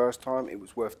killed me the first time, it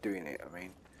was worth doing it. I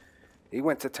mean, he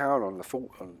went to town on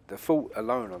the fort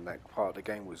alone on that part of the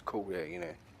game was cool there, you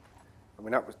know. I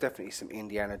mean, that was definitely some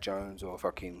Indiana Jones or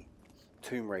fucking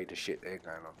Tomb Raider shit there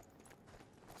going on.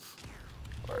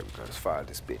 Alright, we gotta fire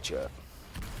this bitch up.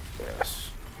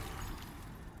 Yes.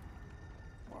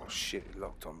 Oh shit, it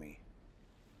locked on me.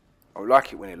 I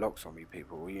like it when it locks on me,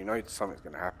 people. You know something's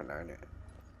gonna happen now, innit?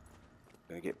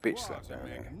 Gonna get bitch slapped down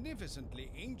here.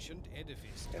 Magnificently ancient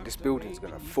edifice. And this building's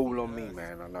gonna fall on me,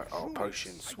 man. I know. Oh,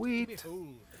 potion, sweet.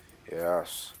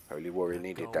 Yes, Holy Warrior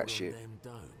needed that shit.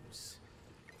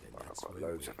 I've got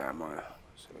loads of ammo.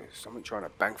 So there's something trying to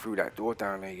bang through that door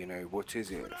down there, you know. What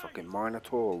is it? A fucking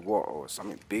Minotaur or what? Or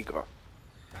something bigger?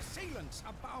 Assailants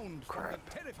abound. Crap. From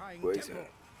the terrifying What is temple.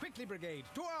 it? Quickly, Brigade,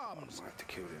 to arms. I have to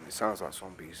kill them. It sounds like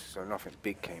zombies, so nothing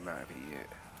big came out of it yet.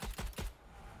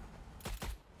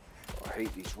 Oh, I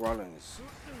hate these runners.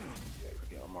 Yeah,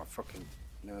 get on my fucking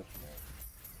nerves,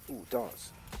 man. Ooh,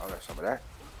 darts. I'll have some of that.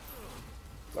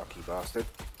 Lucky bastard.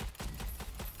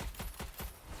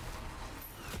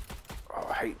 Oh,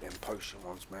 I hate them potion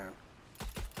ones, man.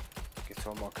 Get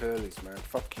on my curlies, man.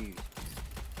 Fuck you.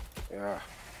 Yeah,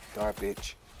 die,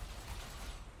 bitch.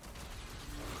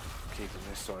 Keeping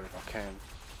this side if I can.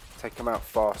 Take them out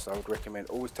fast. I would recommend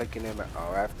always taking them out.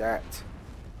 I'll have that.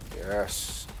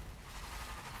 Yes.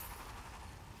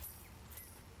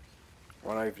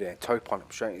 Run over there and toe punch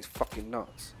him straight in his fucking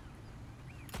nuts.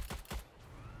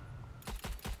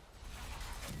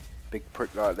 Big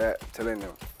prick like that, telling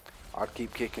him. I'd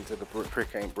keep kicking till the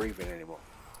prick ain't breathing anymore.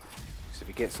 So if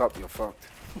he gets up, you're fucked.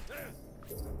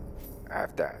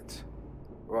 Have that.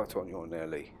 Right on your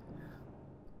Nelly.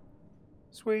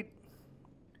 Sweet.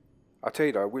 I tell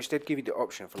you though, I wish they'd give you the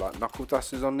option for like knuckle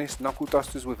dusters on this. Knuckle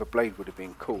dusters with a blade would have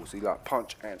been cool. So you like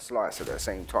punch and slice at the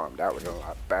same time. That would have been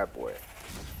like bad boy.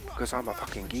 Because I'm a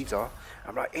fucking geezer.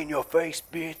 I'm like, in your face,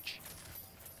 bitch.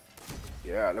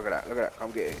 Yeah, look at that, look at that.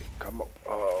 Come get it. Come up.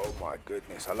 Oh my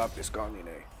goodness, I love this gun, you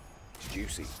know. It's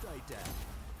juicy. Stay down.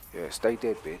 Yeah, stay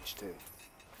dead, bitch, too.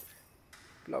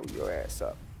 Blow your ass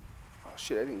up. Oh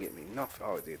shit, that didn't get me nothing.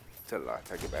 Oh, it did. Tell a lie,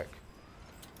 take it back.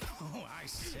 Oh, I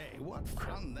say, what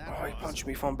fun that Oh, he was. punched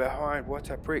me from behind. What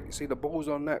a prick. You see the balls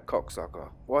on that cocksucker.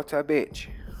 What a bitch.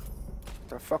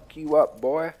 Gonna fuck you up,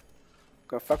 boy.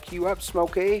 Gonna fuck you up,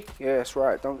 Smokey. Yeah, that's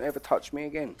right. Don't ever touch me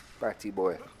again, batty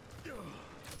boy.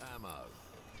 Ammo.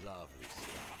 Lovely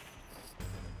stuff.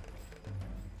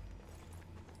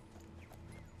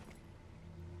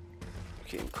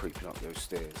 Look at him creeping up those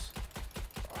stairs.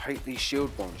 I hate these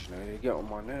shield ones, you know. They get on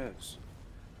my nerves.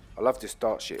 I love this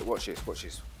dart shit. Watch this, watch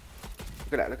this.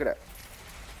 Look at that, look at that.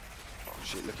 Oh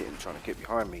shit, look at him trying to get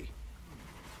behind me.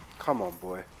 Come on,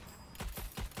 boy.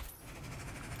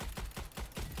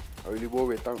 Holy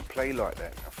Warrior, don't play like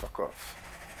that. Now fuck off.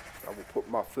 I will put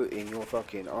my foot in your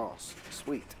fucking ass.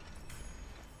 Sweet.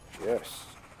 Yes.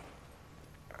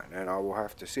 And then I will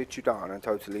have to sit you down and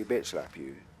totally bitch slap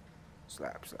you.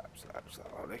 Slap, slap, slap,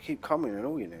 slap. Oh, they keep coming and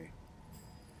all, you know.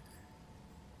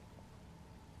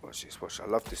 Watch this, watch. I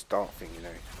love this dart thing, you know.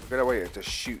 Look at the way it just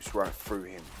shoots right through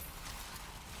him.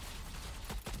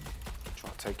 Try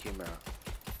to take him out.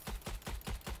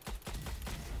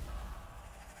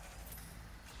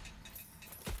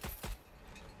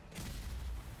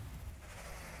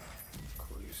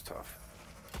 Cool, he was tough.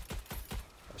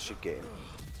 I should get him.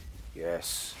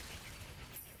 Yes.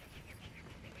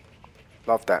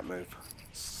 Love that move.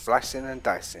 Slicing and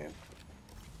dicing.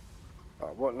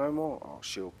 What, no more? Oh,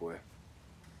 shield boy.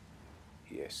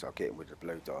 Yes, I'll get him with the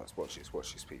blue darts. Watch this,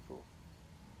 people.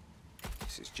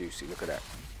 This is juicy. Look at that.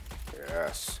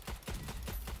 Yes.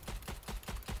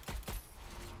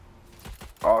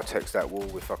 I'll text that wall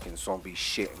with fucking zombie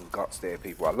shit and guts there,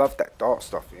 people. I love that dart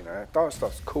stuff, you know. Dart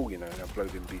stuff's cool, you know, and I blow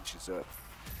them bitches up.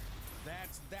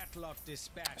 That's that lot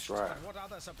dispatched. That's right. But what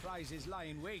other surprises lie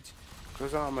in wait?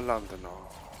 Because I'm a Londoner.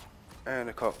 and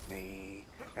a cockney,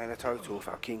 and a total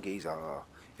fucking geezer.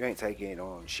 You ain't taking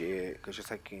on shit, because you're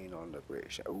taking on the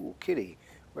British. Ooh, kitty,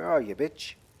 where are you,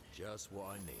 bitch? Just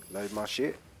what I need. Load my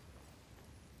shit.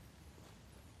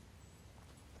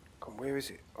 Come, where is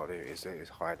it? Oh, there it is. There it is,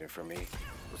 hiding from me.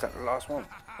 Was that the last one?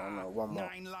 Oh no, one more.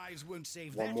 9 lives won't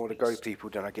save One that more to go, beast. people.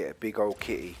 Then I get a big old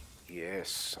kitty.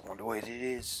 Yes, I wonder where it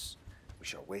is. We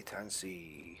shall wait and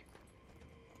see.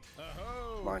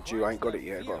 Aho, Mind you, quite I ain't got the it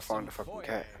yet. I gotta find the fucking fearsome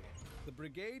cat. foray. The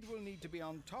brigade will need to be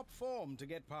on top form to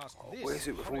get past this. Where's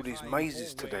it with all these horrifying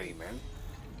mazes hallway. today, man?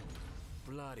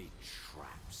 Bloody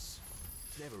traps.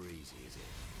 Never easy, is it?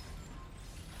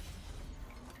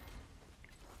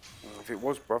 If it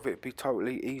was, bruv, it'd be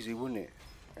totally easy, wouldn't it?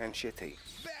 And shitty.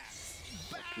 Bats!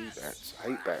 Fuck you, bats. I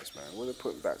hate bats, man. What are they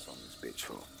putting bats on this bitch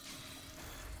for?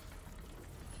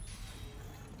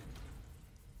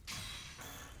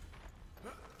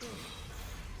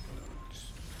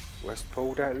 West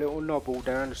pull that little knobble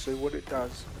down to see what it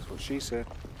does. That's what she said.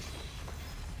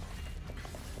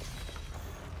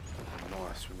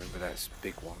 Nice, remember that's a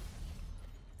big one.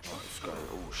 Right, let's go.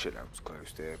 Oh shit, that was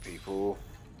close there, people.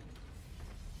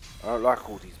 I don't like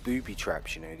all these booby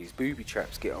traps, you know. These booby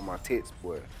traps get on my tits,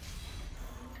 boy.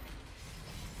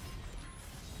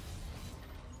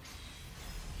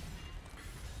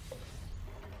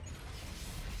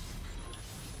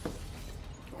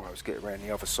 Alright, let's get around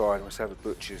the other side. Let's have a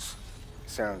butcher's. It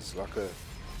sounds like a...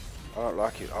 I don't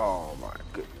like it. Oh my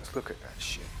goodness, look at that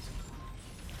shit.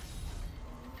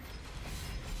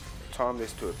 Time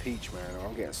this to a peach, man, or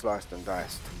I'm getting sliced and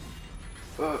diced.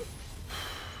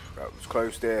 That was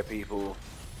close there, people.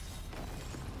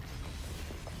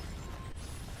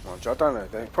 Mind you, I don't know.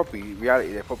 They're probably,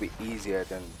 reality, they're probably easier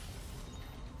than...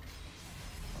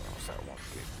 What's that one?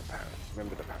 The pattern.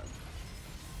 Remember the pattern.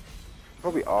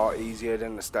 Probably are easier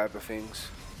than the stabber things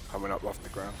coming up off the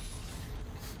ground.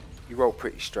 You roll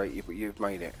pretty straight, but you've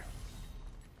made it.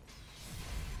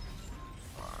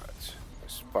 Alright,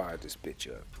 let's fire this bitch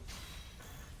up.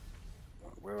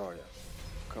 Where are you?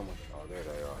 Come on. Oh, there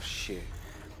they are. Shit.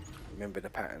 Remember the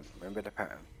pattern. Remember the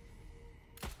pattern.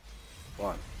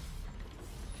 1,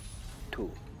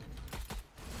 2.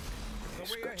 The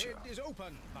Yes, way gotcha. ahead is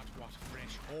open, but what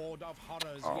fresh horde of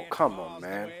horrors Oh, yet come on, bars the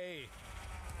man. way.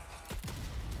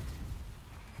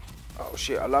 Oh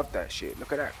shit, I love that shit.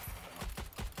 Look at that.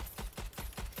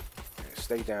 Yeah,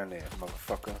 stay down there,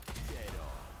 motherfucker.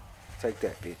 Take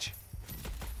that, bitch.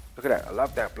 Look at that. I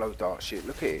love that blow dart shit.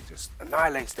 Look at it. Just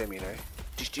annihilates them, you know.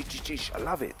 Jish, jish, jish, jish. I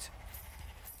love it.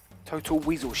 Total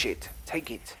weasel shit. Take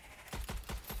it.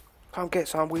 Come get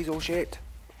some weasel shit.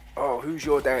 Oh, who's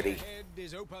your daddy? Ahead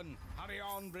is open. Hurry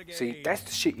on, Brigade. See, that's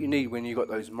the shit you need when you got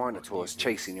those minotaurs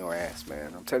chasing your ass,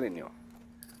 man. I'm telling you.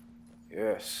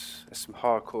 Yes, that's some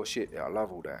hardcore shit there. I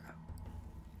love all that.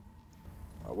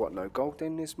 Oh, what, no gold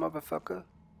in this motherfucker?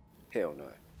 Hell no.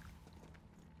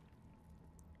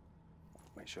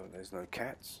 Make sure there's no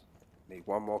cats. Need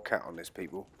one more cat on this,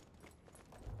 people.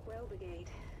 Well, Brigade,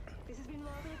 this has been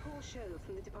rather a cool show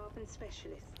from the department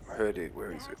specialists. I heard it.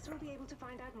 Where is it? Perhaps we'll be able to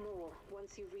find out more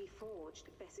once you reforged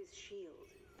Bess's shield.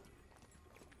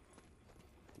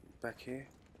 Back here?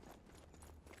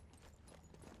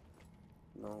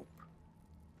 Nope.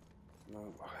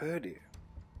 No, I heard it.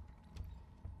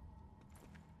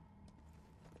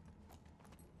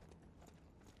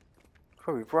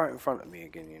 Probably right in front of me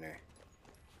again, you know.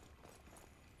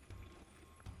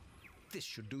 This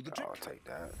should do the trick. I'll take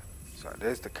that. So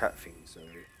there's the cat thing, so...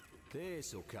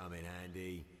 This'll come in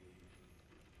handy.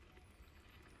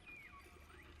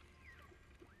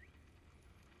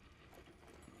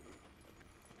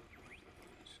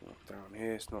 It's not down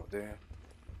here, it's not there.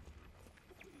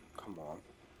 Come on.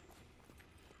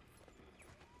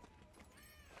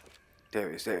 There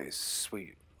it is, there it is.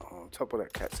 Sweet. On top of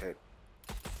that cat's head.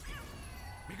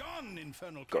 Begone,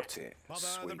 infernal Got cat. it. Bother the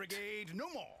Sweet. brigade no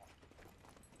more.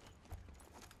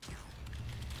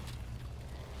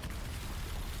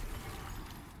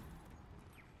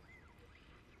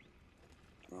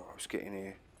 Oh, I was getting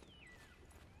here.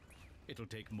 It'll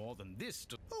take more than this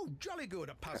to... Oh, jolly good,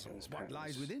 a puzzle. What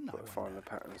lies within, I Gotta find wonder. the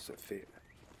patterns that fit.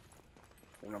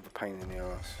 Another pain in the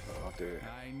ass. So I'll do it.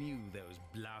 I knew those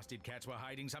blasted cats were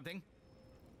hiding something.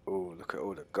 Oh, look at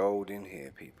all the gold in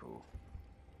here, people.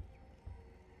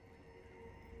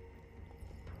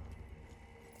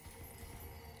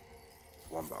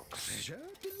 $1. Treasure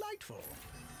delightful.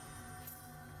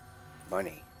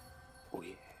 Money. Oh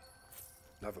yeah.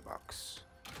 Another $1.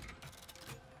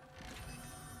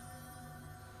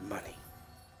 Money.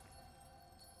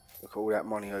 Look at all that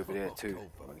money over there too.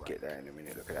 I'm gonna get that in a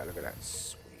minute. Look at that, look at that.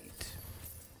 Sweet.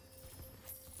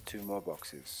 2 more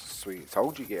boxes. Sweet.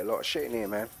 Told you get a lot of shit in here,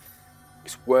 man.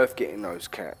 It's worth getting those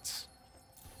cats.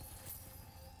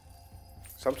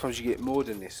 Sometimes you get more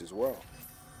than this as well.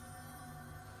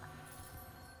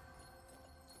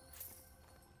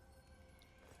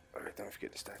 Oh, don't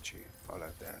forget the statue. I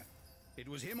love that. It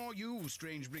was him or you,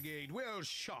 strange brigade. Well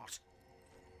shot.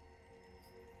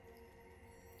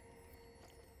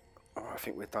 Oh, I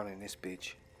think we're done in this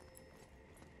bitch.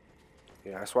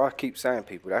 Yeah, that's why I keep saying,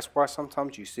 people. That's why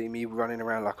sometimes you see me running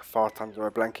around like a fart under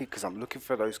a blanket, because I'm looking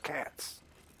for those cats.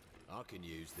 I can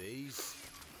use these.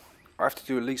 I have to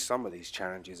do at least some of these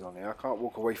challenges on there. I can't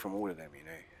walk away from all of them, you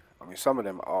know. I mean, some of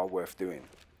them are worth doing,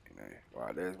 you know.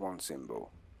 Right, there's one symbol.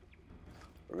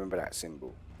 Remember that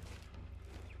symbol.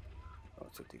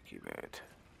 That's a dicky bird.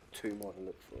 2 more to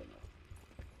look for now.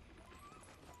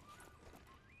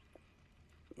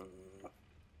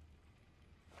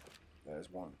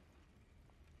 There's one.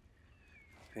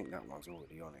 I think that one's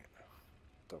already on it.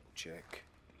 Double check.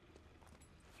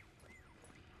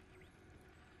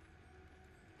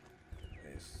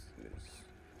 This.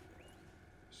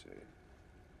 See.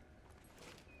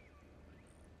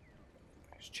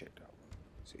 Let's check that one.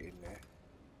 Is it in there?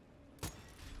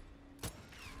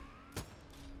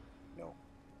 No.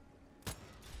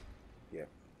 Yep.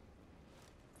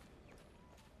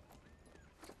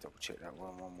 Double check that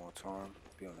one more time.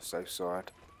 Be on the safe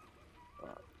side.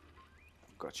 Right.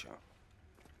 Gotcha.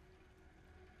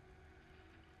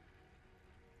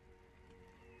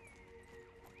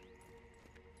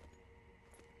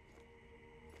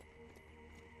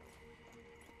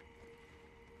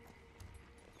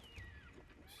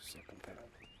 Second pattern.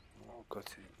 Oh, got it.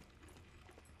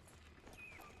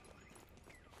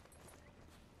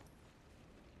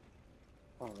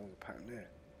 Oh, there's a pattern there.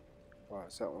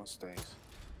 Right, so that one stays.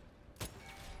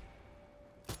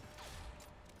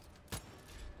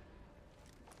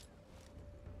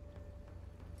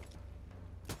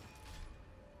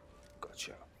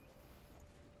 Gotcha.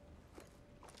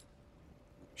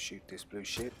 Shoot this blue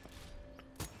shit.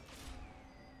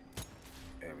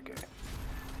 There we go.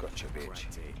 Gotcha, bitch.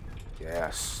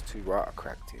 Yes, too right, I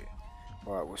cracked it.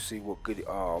 Right, we'll see what good.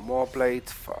 Oh, more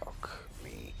blades. Fuck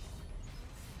me.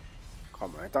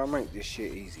 Come on, don't make this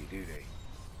shit easy, do they?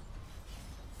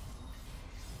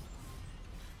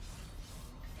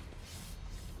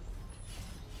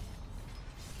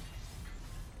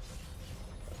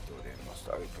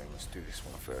 Open. Let's do this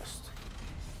one first.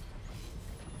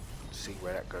 See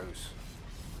where that goes.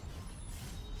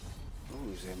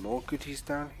 Oh, is there more goodies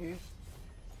down here?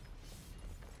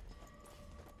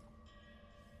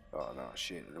 Oh no,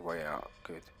 shit, the way out.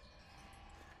 Good.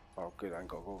 Oh, good. I ain't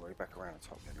got to go all the way back around the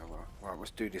top then. Oh, well. Right,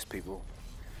 let's do this, people.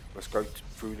 Let's go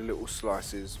through the little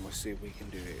slices and we'll see if we can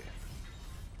do it.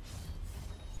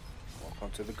 Walk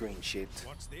onto the green shit.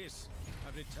 What's this?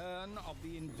 A return of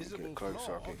the invisible Get closer,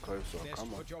 frog. get closer. Best Come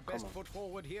on, put your come best on. foot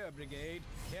forward here, Brigade.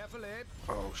 Carefully.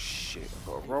 Oh shit, I've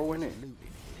got a roll in it.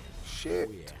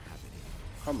 Shit.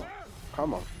 Come on,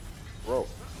 come on. Roll.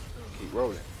 Keep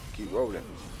rolling, keep rolling.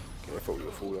 Careful,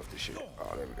 you'll fall off the shit.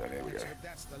 Oh, there we go, there we go. So if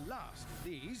that's the last of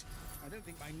these, I don't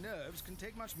think my nerves can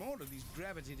take much more of these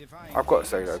gravity-defying. I've got to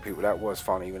say though, people, that was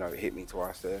fun, even though it hit me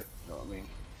twice there. You know what I mean?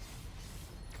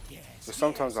 Yes, So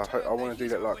sometimes I want to do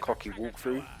that like cocky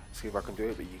walkthrough, see if I can do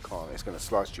it, but you can't. It's going to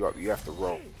slice you up. You have to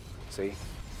roll. See?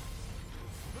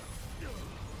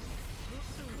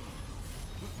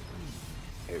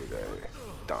 Here we go.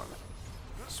 Done.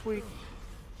 Sweet.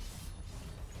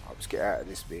 I'll just get out of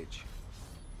this bitch.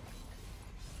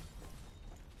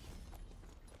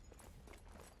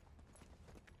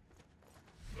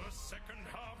 The second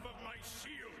half of my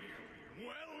shield.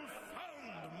 Well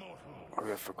found, mortal.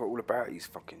 Oh, I forgot all about his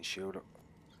fucking shield.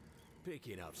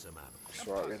 Picking up some ammo. That's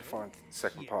right, we had to find the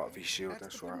second part of his shield.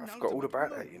 That's right. I forgot all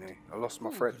about that, you know. I lost my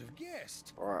thread.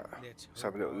 Alright, let's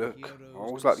have a little look. I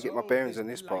always like to get my bearings in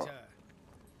this part.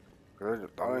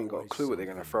 I ain't got a clue what they're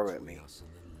going to throw at me.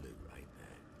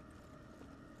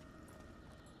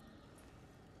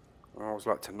 I always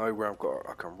like to know where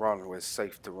I can run, where's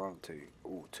safe to run to.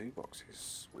 Oh, 2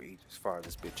 boxes. Sweet. Let's fire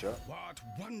this bitch up. What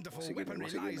wonderful What's it give me? weaponry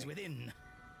What's it give lies me? within.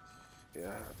 Yeah,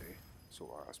 I do. It's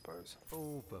alright, I suppose.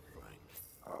 All for Frank.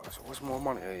 Oh, so what's more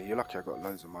money? Hey, you're lucky I got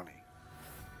loads of money.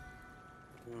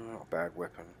 Not a bad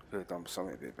weapon. Could have done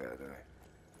something a bit better though.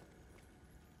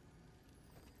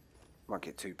 Might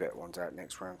get 2 better ones out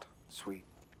next round. Sweet.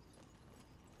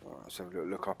 Alright, let's have a little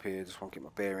look up here. Just want to get my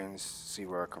bearings, see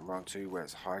where I can run to,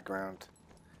 where's high ground.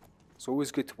 It's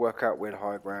always good to work out where the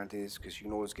high ground is, because you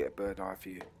can always get a bird eye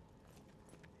view.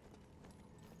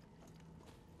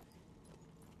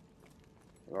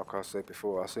 Like I said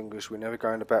before, us English, we never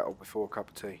go into battle before a cup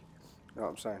of tea. You know what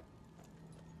I'm saying?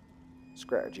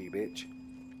 Strategy, bitch.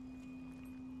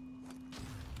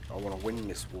 I want to win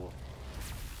this war.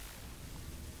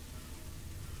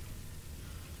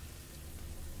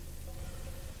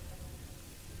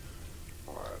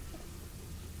 Alright.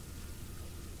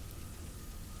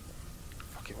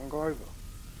 Fuck it, go over.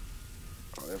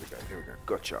 Oh, there we go, here we go.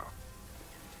 Gotcha.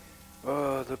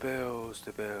 Oh, the bells,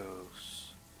 the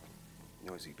bells.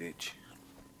 Noisy bitch.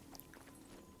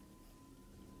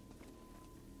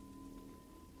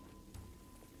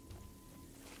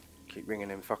 Keep ringing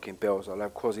them fucking bells. I'll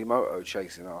have Quasimodo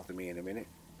chasing after me in a minute.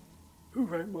 Who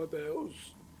rang my bells?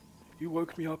 You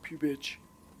woke me up, you bitch.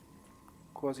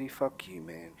 Quasi, fuck you,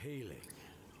 man. Healing.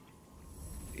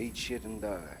 Eat shit and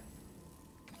die.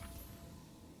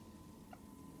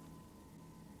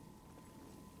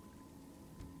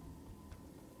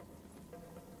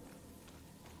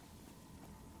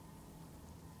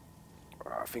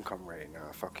 I think I'm ready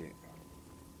now. Fuck it.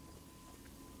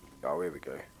 Oh, here we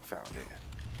go. Found it.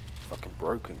 Fucking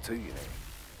broken too, you know.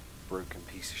 Broken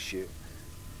piece of shit.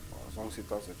 Well, as long as it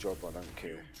does the job, I don't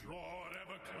care. Draw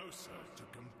ever closer to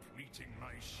completing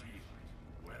my shield.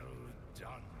 Well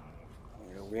done.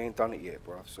 Yeah, we ain't done it yet,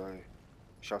 bruv, so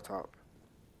shut up.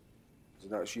 So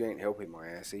notice you ain't helping my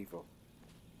ass either.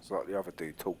 It's like the other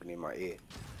dude talking in my ear.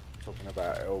 Talking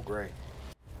about Earl Grey.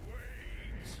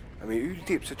 I mean, who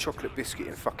dips a chocolate biscuit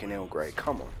in fucking Earl Grey?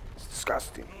 Come on. It's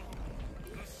disgusting.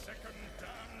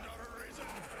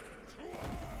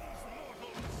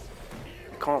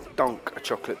 You can't dunk a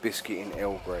chocolate biscuit in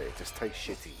Earl Grey. It just tastes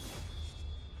shitty.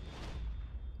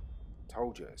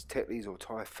 Told you, it's Tetley's or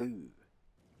Thai food.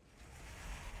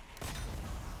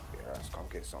 Yeah, let's come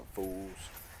get some fools.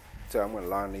 So I'm gonna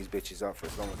line these bitches up for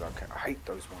as long as I can. I hate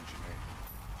those ones, you know.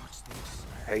 What's this?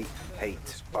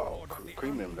 Hate. Oh,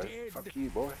 cream them though. Fuck you,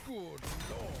 boy. Good Lord,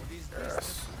 is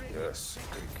Yes, yes.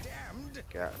 damned?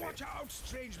 Get out of Watch here. out,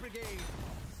 strange brigade!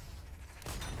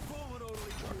 Forward only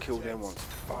I kill them ones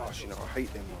fast, you know. I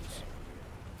hate them ones.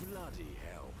 Bloody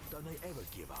hell. Don't they ever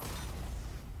give up?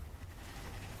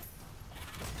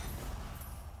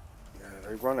 Yeah,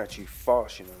 they run at you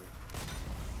fast, you know.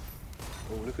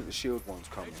 Oh, look at the shield ones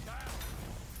coming.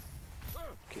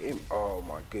 Get him. Oh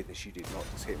my goodness, you did not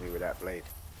just hit me with that blade.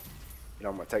 You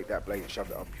know, I'm gonna take that blade and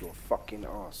shove it up your fucking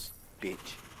ass,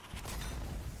 bitch.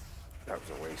 That was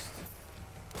a waste.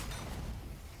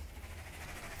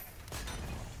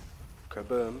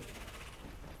 Kaboom.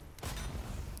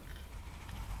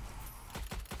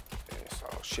 Yes,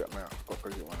 oh shit, I'm out. I've got to go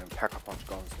get one of them pack-a-punch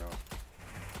guns now.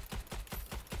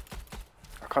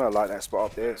 I kind of like that spot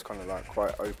up there. It's kind of like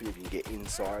quite open if you can get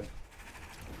inside.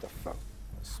 What the fuck?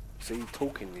 See you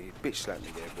talking, you bitch slapped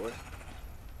me there, boy.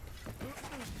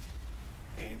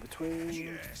 In between.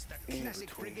 Yes, the In classic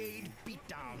between. brigade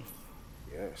beatdown.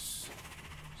 Yes.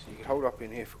 So you can hold up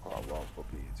in here for quite a while,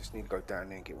 probably. You just need to go down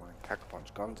there and get one of them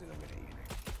pack-a-punch guns in a minute, you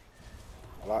know.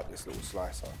 I like this little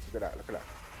slicer. Look at that, look at that.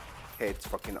 Heads,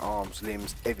 fucking arms,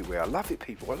 limbs, everywhere. I love it,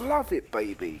 people. I love it,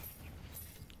 baby.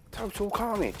 Total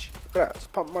carnage. Look at that.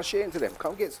 Just pump my shit into them.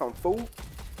 Come get some, fool.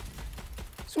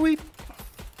 Sweet.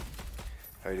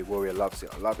 Holy Warrior loves it.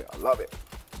 I love it. I love it.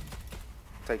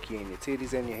 Take you in your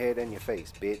titties and your head and your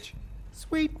face, bitch.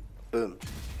 Sweet. Boom.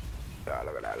 Ah,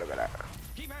 look at that. Look at that.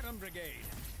 Keep at 'em, brigade.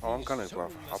 Oh, I'm gonna,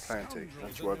 bruv. I'll plan to.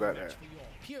 Don't you worry about that.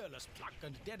 Peerless pluck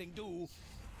and daring do.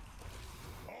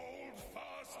 Hold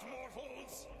fast,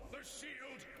 mortals. The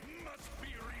shield must be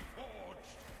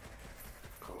reforged.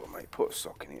 Cool, mate. Put a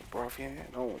sock in it, bruv. Yeah,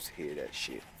 no one wants to hear that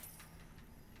shit.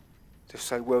 Just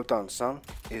say, well done, son.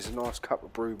 Here's a nice cup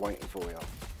of brew waiting for you.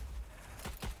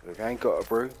 If you ain't got a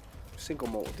brew, single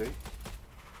malt will do.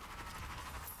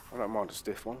 I don't mind a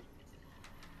stiff one.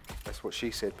 That's what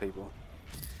she said, people.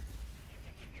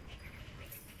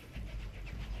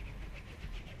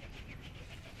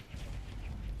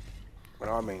 When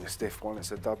I mean a stiff one,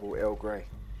 it's a double Earl Grey.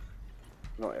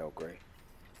 Not Earl Grey.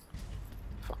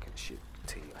 Fucking shit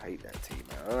tea. I hate that tea,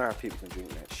 man. I don't know how people can drink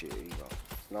that shit either.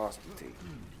 It's nasty tea.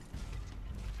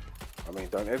 I mean,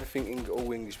 don't ever think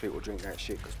all English people drink that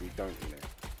shit, because we don't, you know.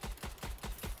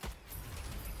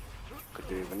 Could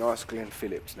do with a nice Glen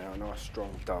Phillips now, a nice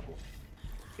strong double.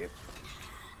 Yep.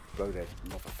 Blow that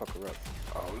motherfucker up.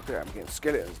 Oh, look at that, I'm getting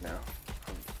skeletons now.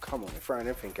 Oh, come on, they're throwing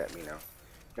everything at me now.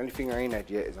 The only thing I ain't had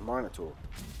yet is a Minotaur.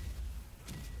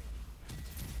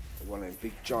 One of them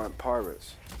big giant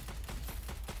pirates.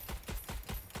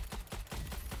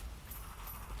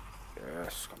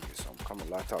 Yes, come get some. Come on,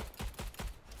 light up.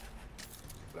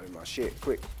 Blow my shit,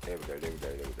 quick. There we go, there we go,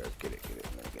 there we go. Get it,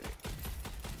 no, get it.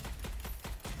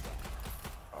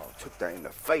 Oh, took that in the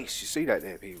face. You see that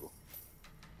there, people?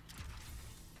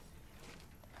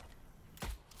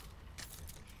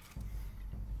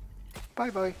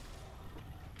 Bye-bye.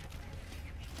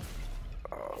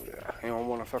 Oh, look Anyone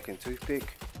want a fucking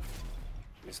toothpick?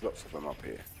 There's lots of them up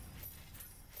here.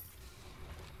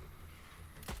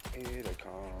 Here they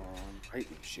come. Hate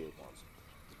these shield ones.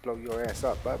 Just blow your ass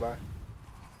up. Bye bye.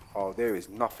 Oh, there is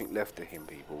nothing left of him,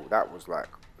 people. That was like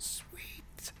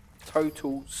sweet.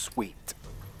 Total sweet.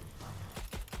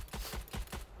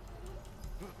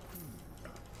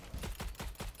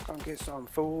 Come get some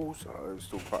fools. Oh, there's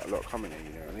still quite a lot coming in,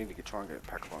 you know. I need to try and get a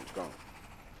pack of punch going.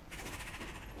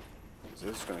 So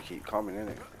this is going to keep coming, isn't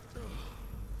it?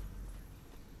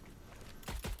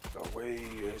 The way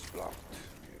is blocked.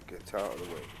 Yeah, get out of the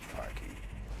way. Pikey.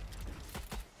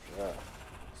 Yeah.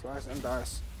 Slice and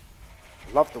dice.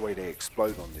 I love the way they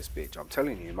explode on this bitch. I'm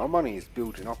telling you, my money is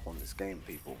building up on this game,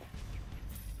 people.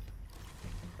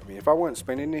 I mean, if I weren't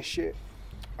spending this shit,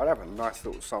 I'd have a nice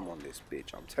little sum on this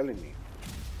bitch. I'm telling you.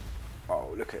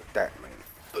 Oh, look at that, man.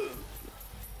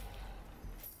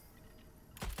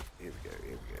 Here we go,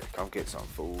 here we go. Come get some,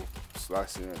 fool.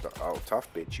 Slicing it. Oh, tough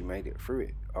bitch, you made it through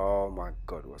it. Oh my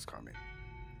god, what's coming?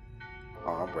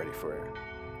 Oh, I'm ready for it.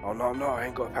 Oh no, no, I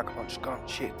ain't got a pack a punch gun.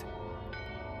 Shit.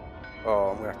 Oh,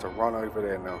 I'm gonna have to run over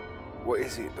there now. What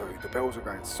is it though? The bells are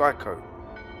going psycho.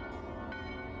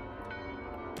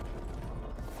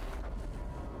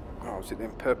 Oh, is it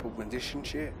them purple condition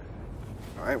shit?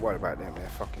 No, I ain't worried about them, they're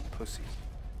fucking pussies.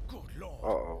 Good lord.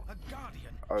 Uh-oh. A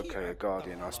guardian. Okay, a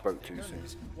guardian, I spoke too soon.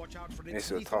 Watch out for This its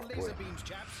is a lethal tough boy. laser beams,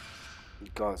 chaps. He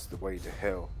guards the way to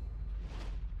hell.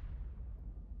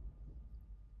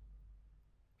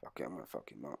 Fuck it, I'm gonna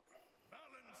fuck him up.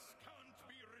 Balance can't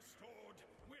be restored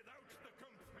without the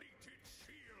completed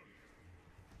shield.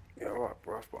 Yeah, alright,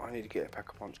 bruv, but I need to get a pack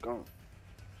of punch gone.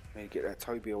 I need to get that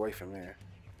Toby away from there.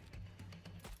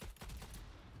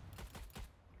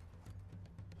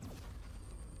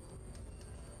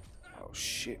 Oh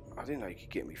shit, I didn't know you could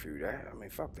get me through that. I mean,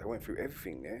 fuck that, I went through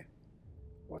everything there.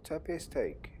 What's our best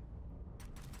take?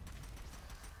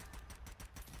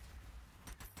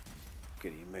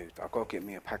 Get he moved. I've got to get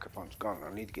me a pack of punch gun.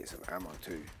 I need to get some ammo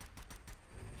too.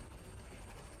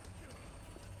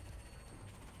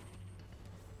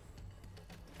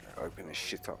 Open this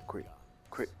shit up quick.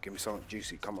 Quick, give me something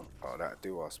juicy. Come on. Oh, that'll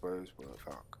do, I suppose. Well,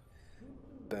 fuck.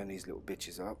 Burn these little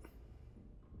bitches up.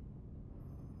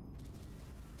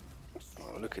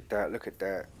 Oh, look at that. Look at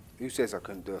that. Who says I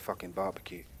couldn't do a fucking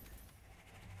barbecue?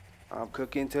 I'm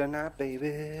cooking tonight,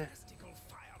 baby.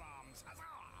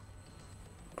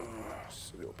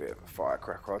 It's a little bit of a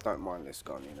firecracker. I don't mind this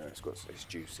gun, you know. It's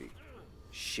juicy.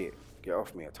 Shit. Get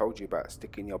off me. I told you about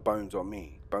sticking your bones on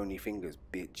me. Bony fingers,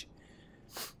 bitch.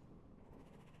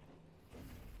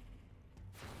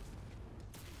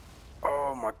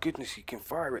 Oh my goodness, he can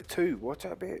fire it too. What's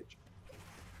that bitch?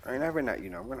 I ain't having that, you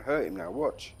know. I'm gonna hurt him now.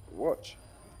 Watch. Watch.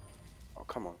 Oh,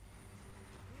 come on.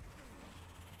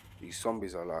 These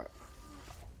zombies are like...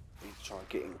 I need to try and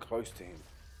get in close to him.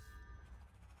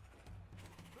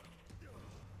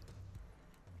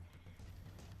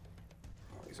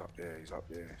 Oh, he's up there. He's up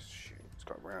there. Shit. He's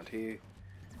got around here.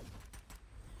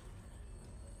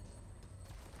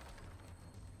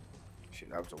 Shit,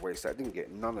 that was a waste. I didn't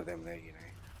get none of them there, you know.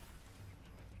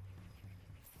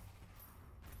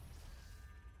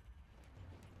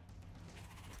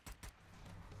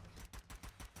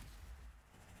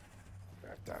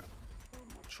 That. I'm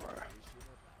gonna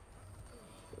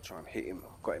try and hit him.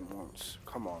 Got him once.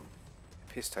 Come on.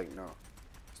 Piss take now.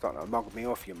 Starting to mug me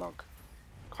off, you mug.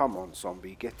 Come on,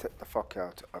 zombie. Get the fuck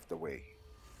out of the way.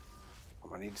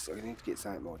 I need to get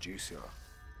something more juicier.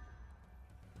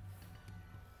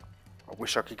 I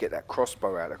wish I could get that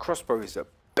crossbow out. The crossbow is the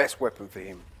best weapon for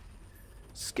him.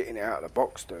 Just getting it out of the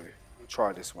box though. I'll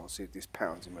try this one. See if this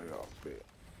pounds him a little bit.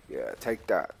 Yeah, take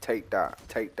that, take that,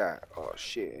 take that. Oh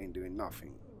shit, ain't doing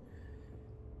nothing.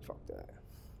 Fuck that.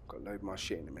 Gotta load my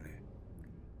shit in a minute.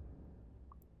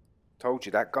 Told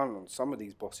you that gun on some of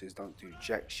these bosses don't do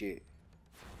jack shit.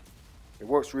 It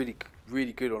works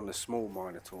really good on the small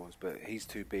Minotaurs, but he's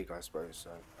too big, I suppose, so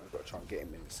I've got to try and get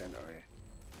him in the center here.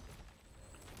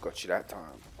 Got you that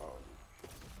time. Oh.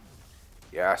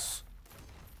 Yes.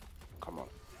 Come on.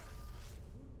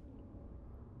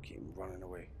 Keep him running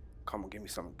away. Come on, give me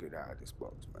something good out of this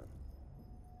box, man.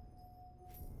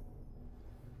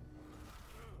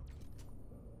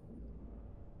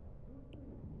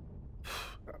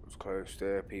 That was close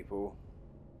there, people.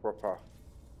 Proper.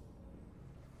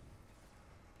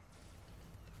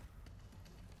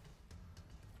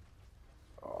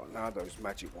 Oh, now those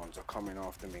magic ones are coming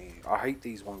after me. I hate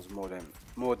these ones more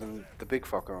than the big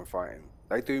fucker I'm fighting.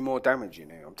 They do more damage, you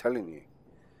know. I'm telling you.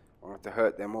 I have to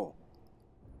hurt them all.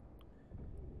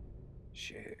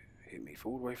 Shit, hit me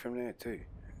all the way from there too.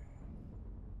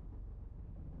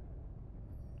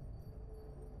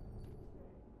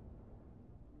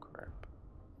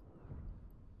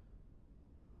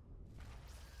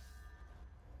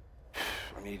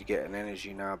 need to get an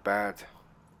energy now, bad.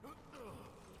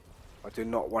 I do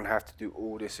not want to have to do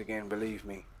all this again, believe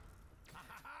me.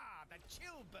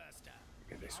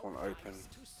 Get this one open.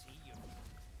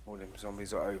 All them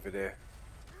zombies are over there.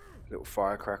 Little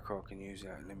firecracker, I can use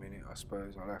that in a minute, I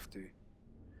suppose. I'll have to.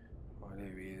 Oh,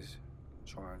 there he is.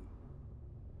 Try and...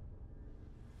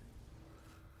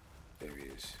 There he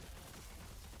is.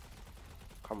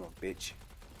 Come on, bitch.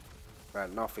 I've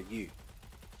had enough of you.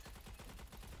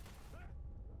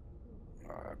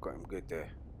 I got him good there.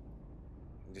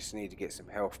 I just need to get some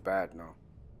health bad now,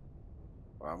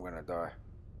 or I'm gonna die.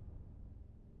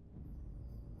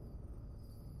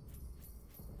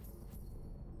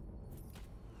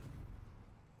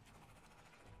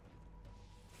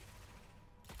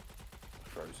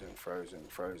 Frozen, frozen,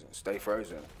 frozen. Stay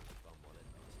frozen.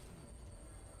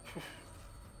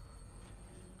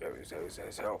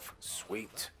 There's health.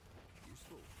 Sweet.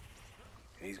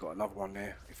 He's got another one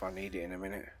there if I need it in a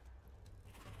minute.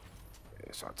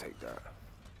 Yes, I'll take that.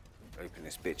 Open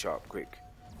this bitch up quick.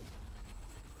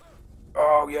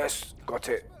 Oh yes, got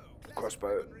it.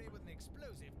 Crossbow.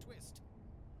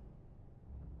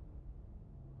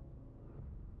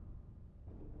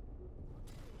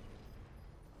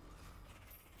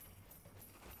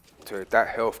 So that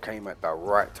health came at the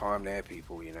right time there,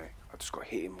 people, you know. I just got to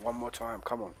hit him one more time.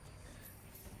 Come on.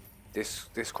 This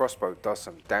crossbow does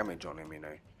some damage on him, you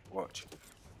know. Watch.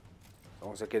 As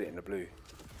long as I get it in the blue.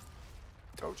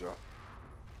 Told you.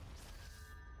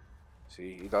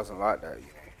 See, he doesn't like that, you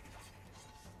know.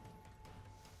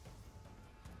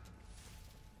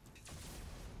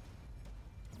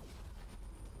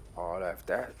 Oh, I'll have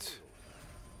that.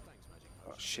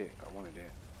 Oh shit, I wanted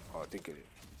it. Oh, I did get it.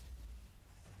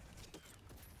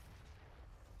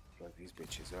 Load these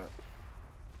bitches up.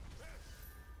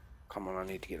 Come on, I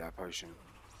need to get that potion.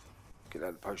 Get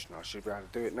that potion. I should be able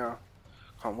to do it now.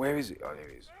 Come on, where is it? Oh, there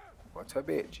it is. What's her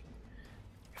bitch?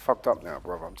 You're fucked up now,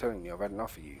 brother. I'm telling you, I've had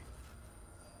enough of you.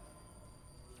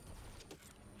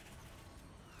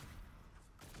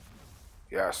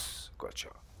 Yes, gotcha.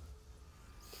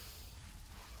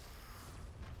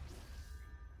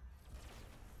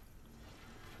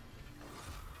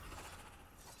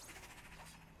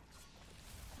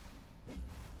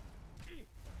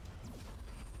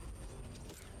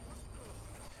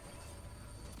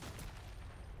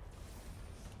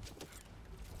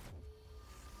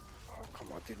 Oh,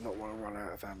 come on, I did not want to run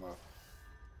out of ammo.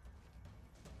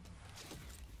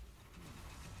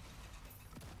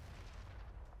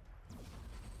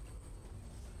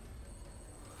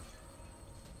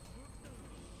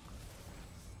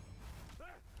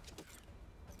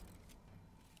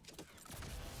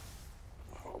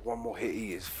 One more hit,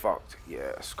 he is fucked.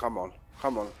 Yes, come on,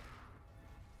 come on.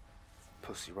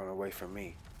 Pussy, run away from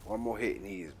me. One more hit and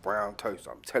he is brown toast,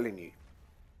 I'm telling you.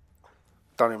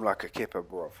 Done him like a kipper,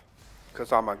 bruv.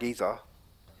 Because I'm a geezer.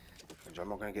 And I'm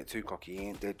not going to get too cocky, he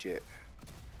ain't dead yet.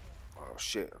 Oh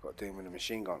shit, I got to do him with a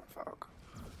machine gun, fuck.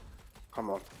 Come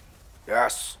on.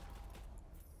 Yes.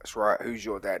 That's right, who's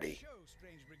your daddy?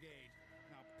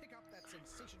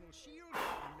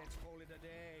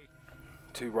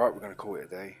 Too right, we're going to call it a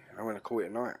day. I'm going to call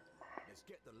it a night.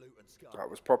 That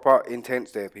was proper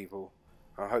intense there, people.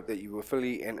 I hope that you were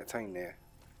fully entertained there.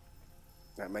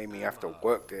 That made me have to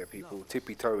work there, people.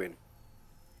 Tippy-toeing.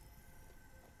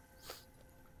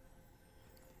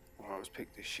 Well, let's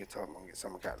pick this shit up and get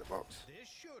something out of the box.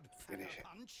 Finish it.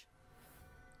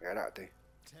 Yeah, that'll do.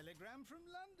 Telegram from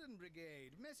London,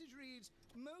 Brigade. Message reads,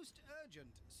 most urgent.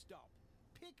 Stop.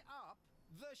 Pick up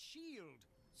the shield.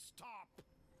 Stop.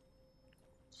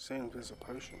 Seems there's a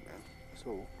potion then. That's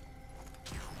all.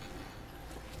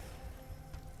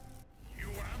 You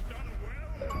have done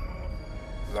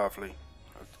well. Lovely.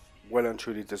 I well and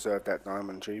truly deserved that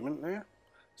diamond treatment there.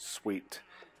 Sweet.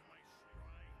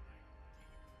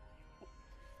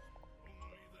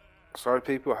 Sorry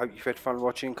people, I hope you've had fun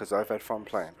watching because I've had fun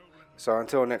playing. So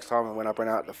until next time and when I bring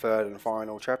out the third and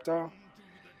final chapter,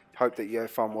 hope that you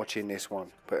had fun watching this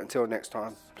one. But until next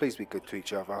time, please be good to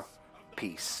each other.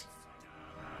 Peace.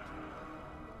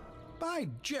 By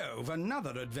Jove,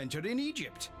 another adventure in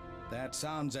Egypt. That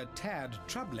sounds a tad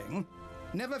troubling.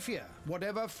 Never fear,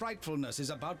 whatever frightfulness is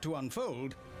about to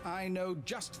unfold, I know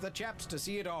just the chaps to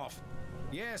see it off.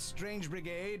 Yes, Strange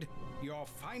Brigade, your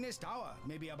finest hour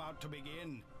may be about to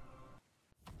begin.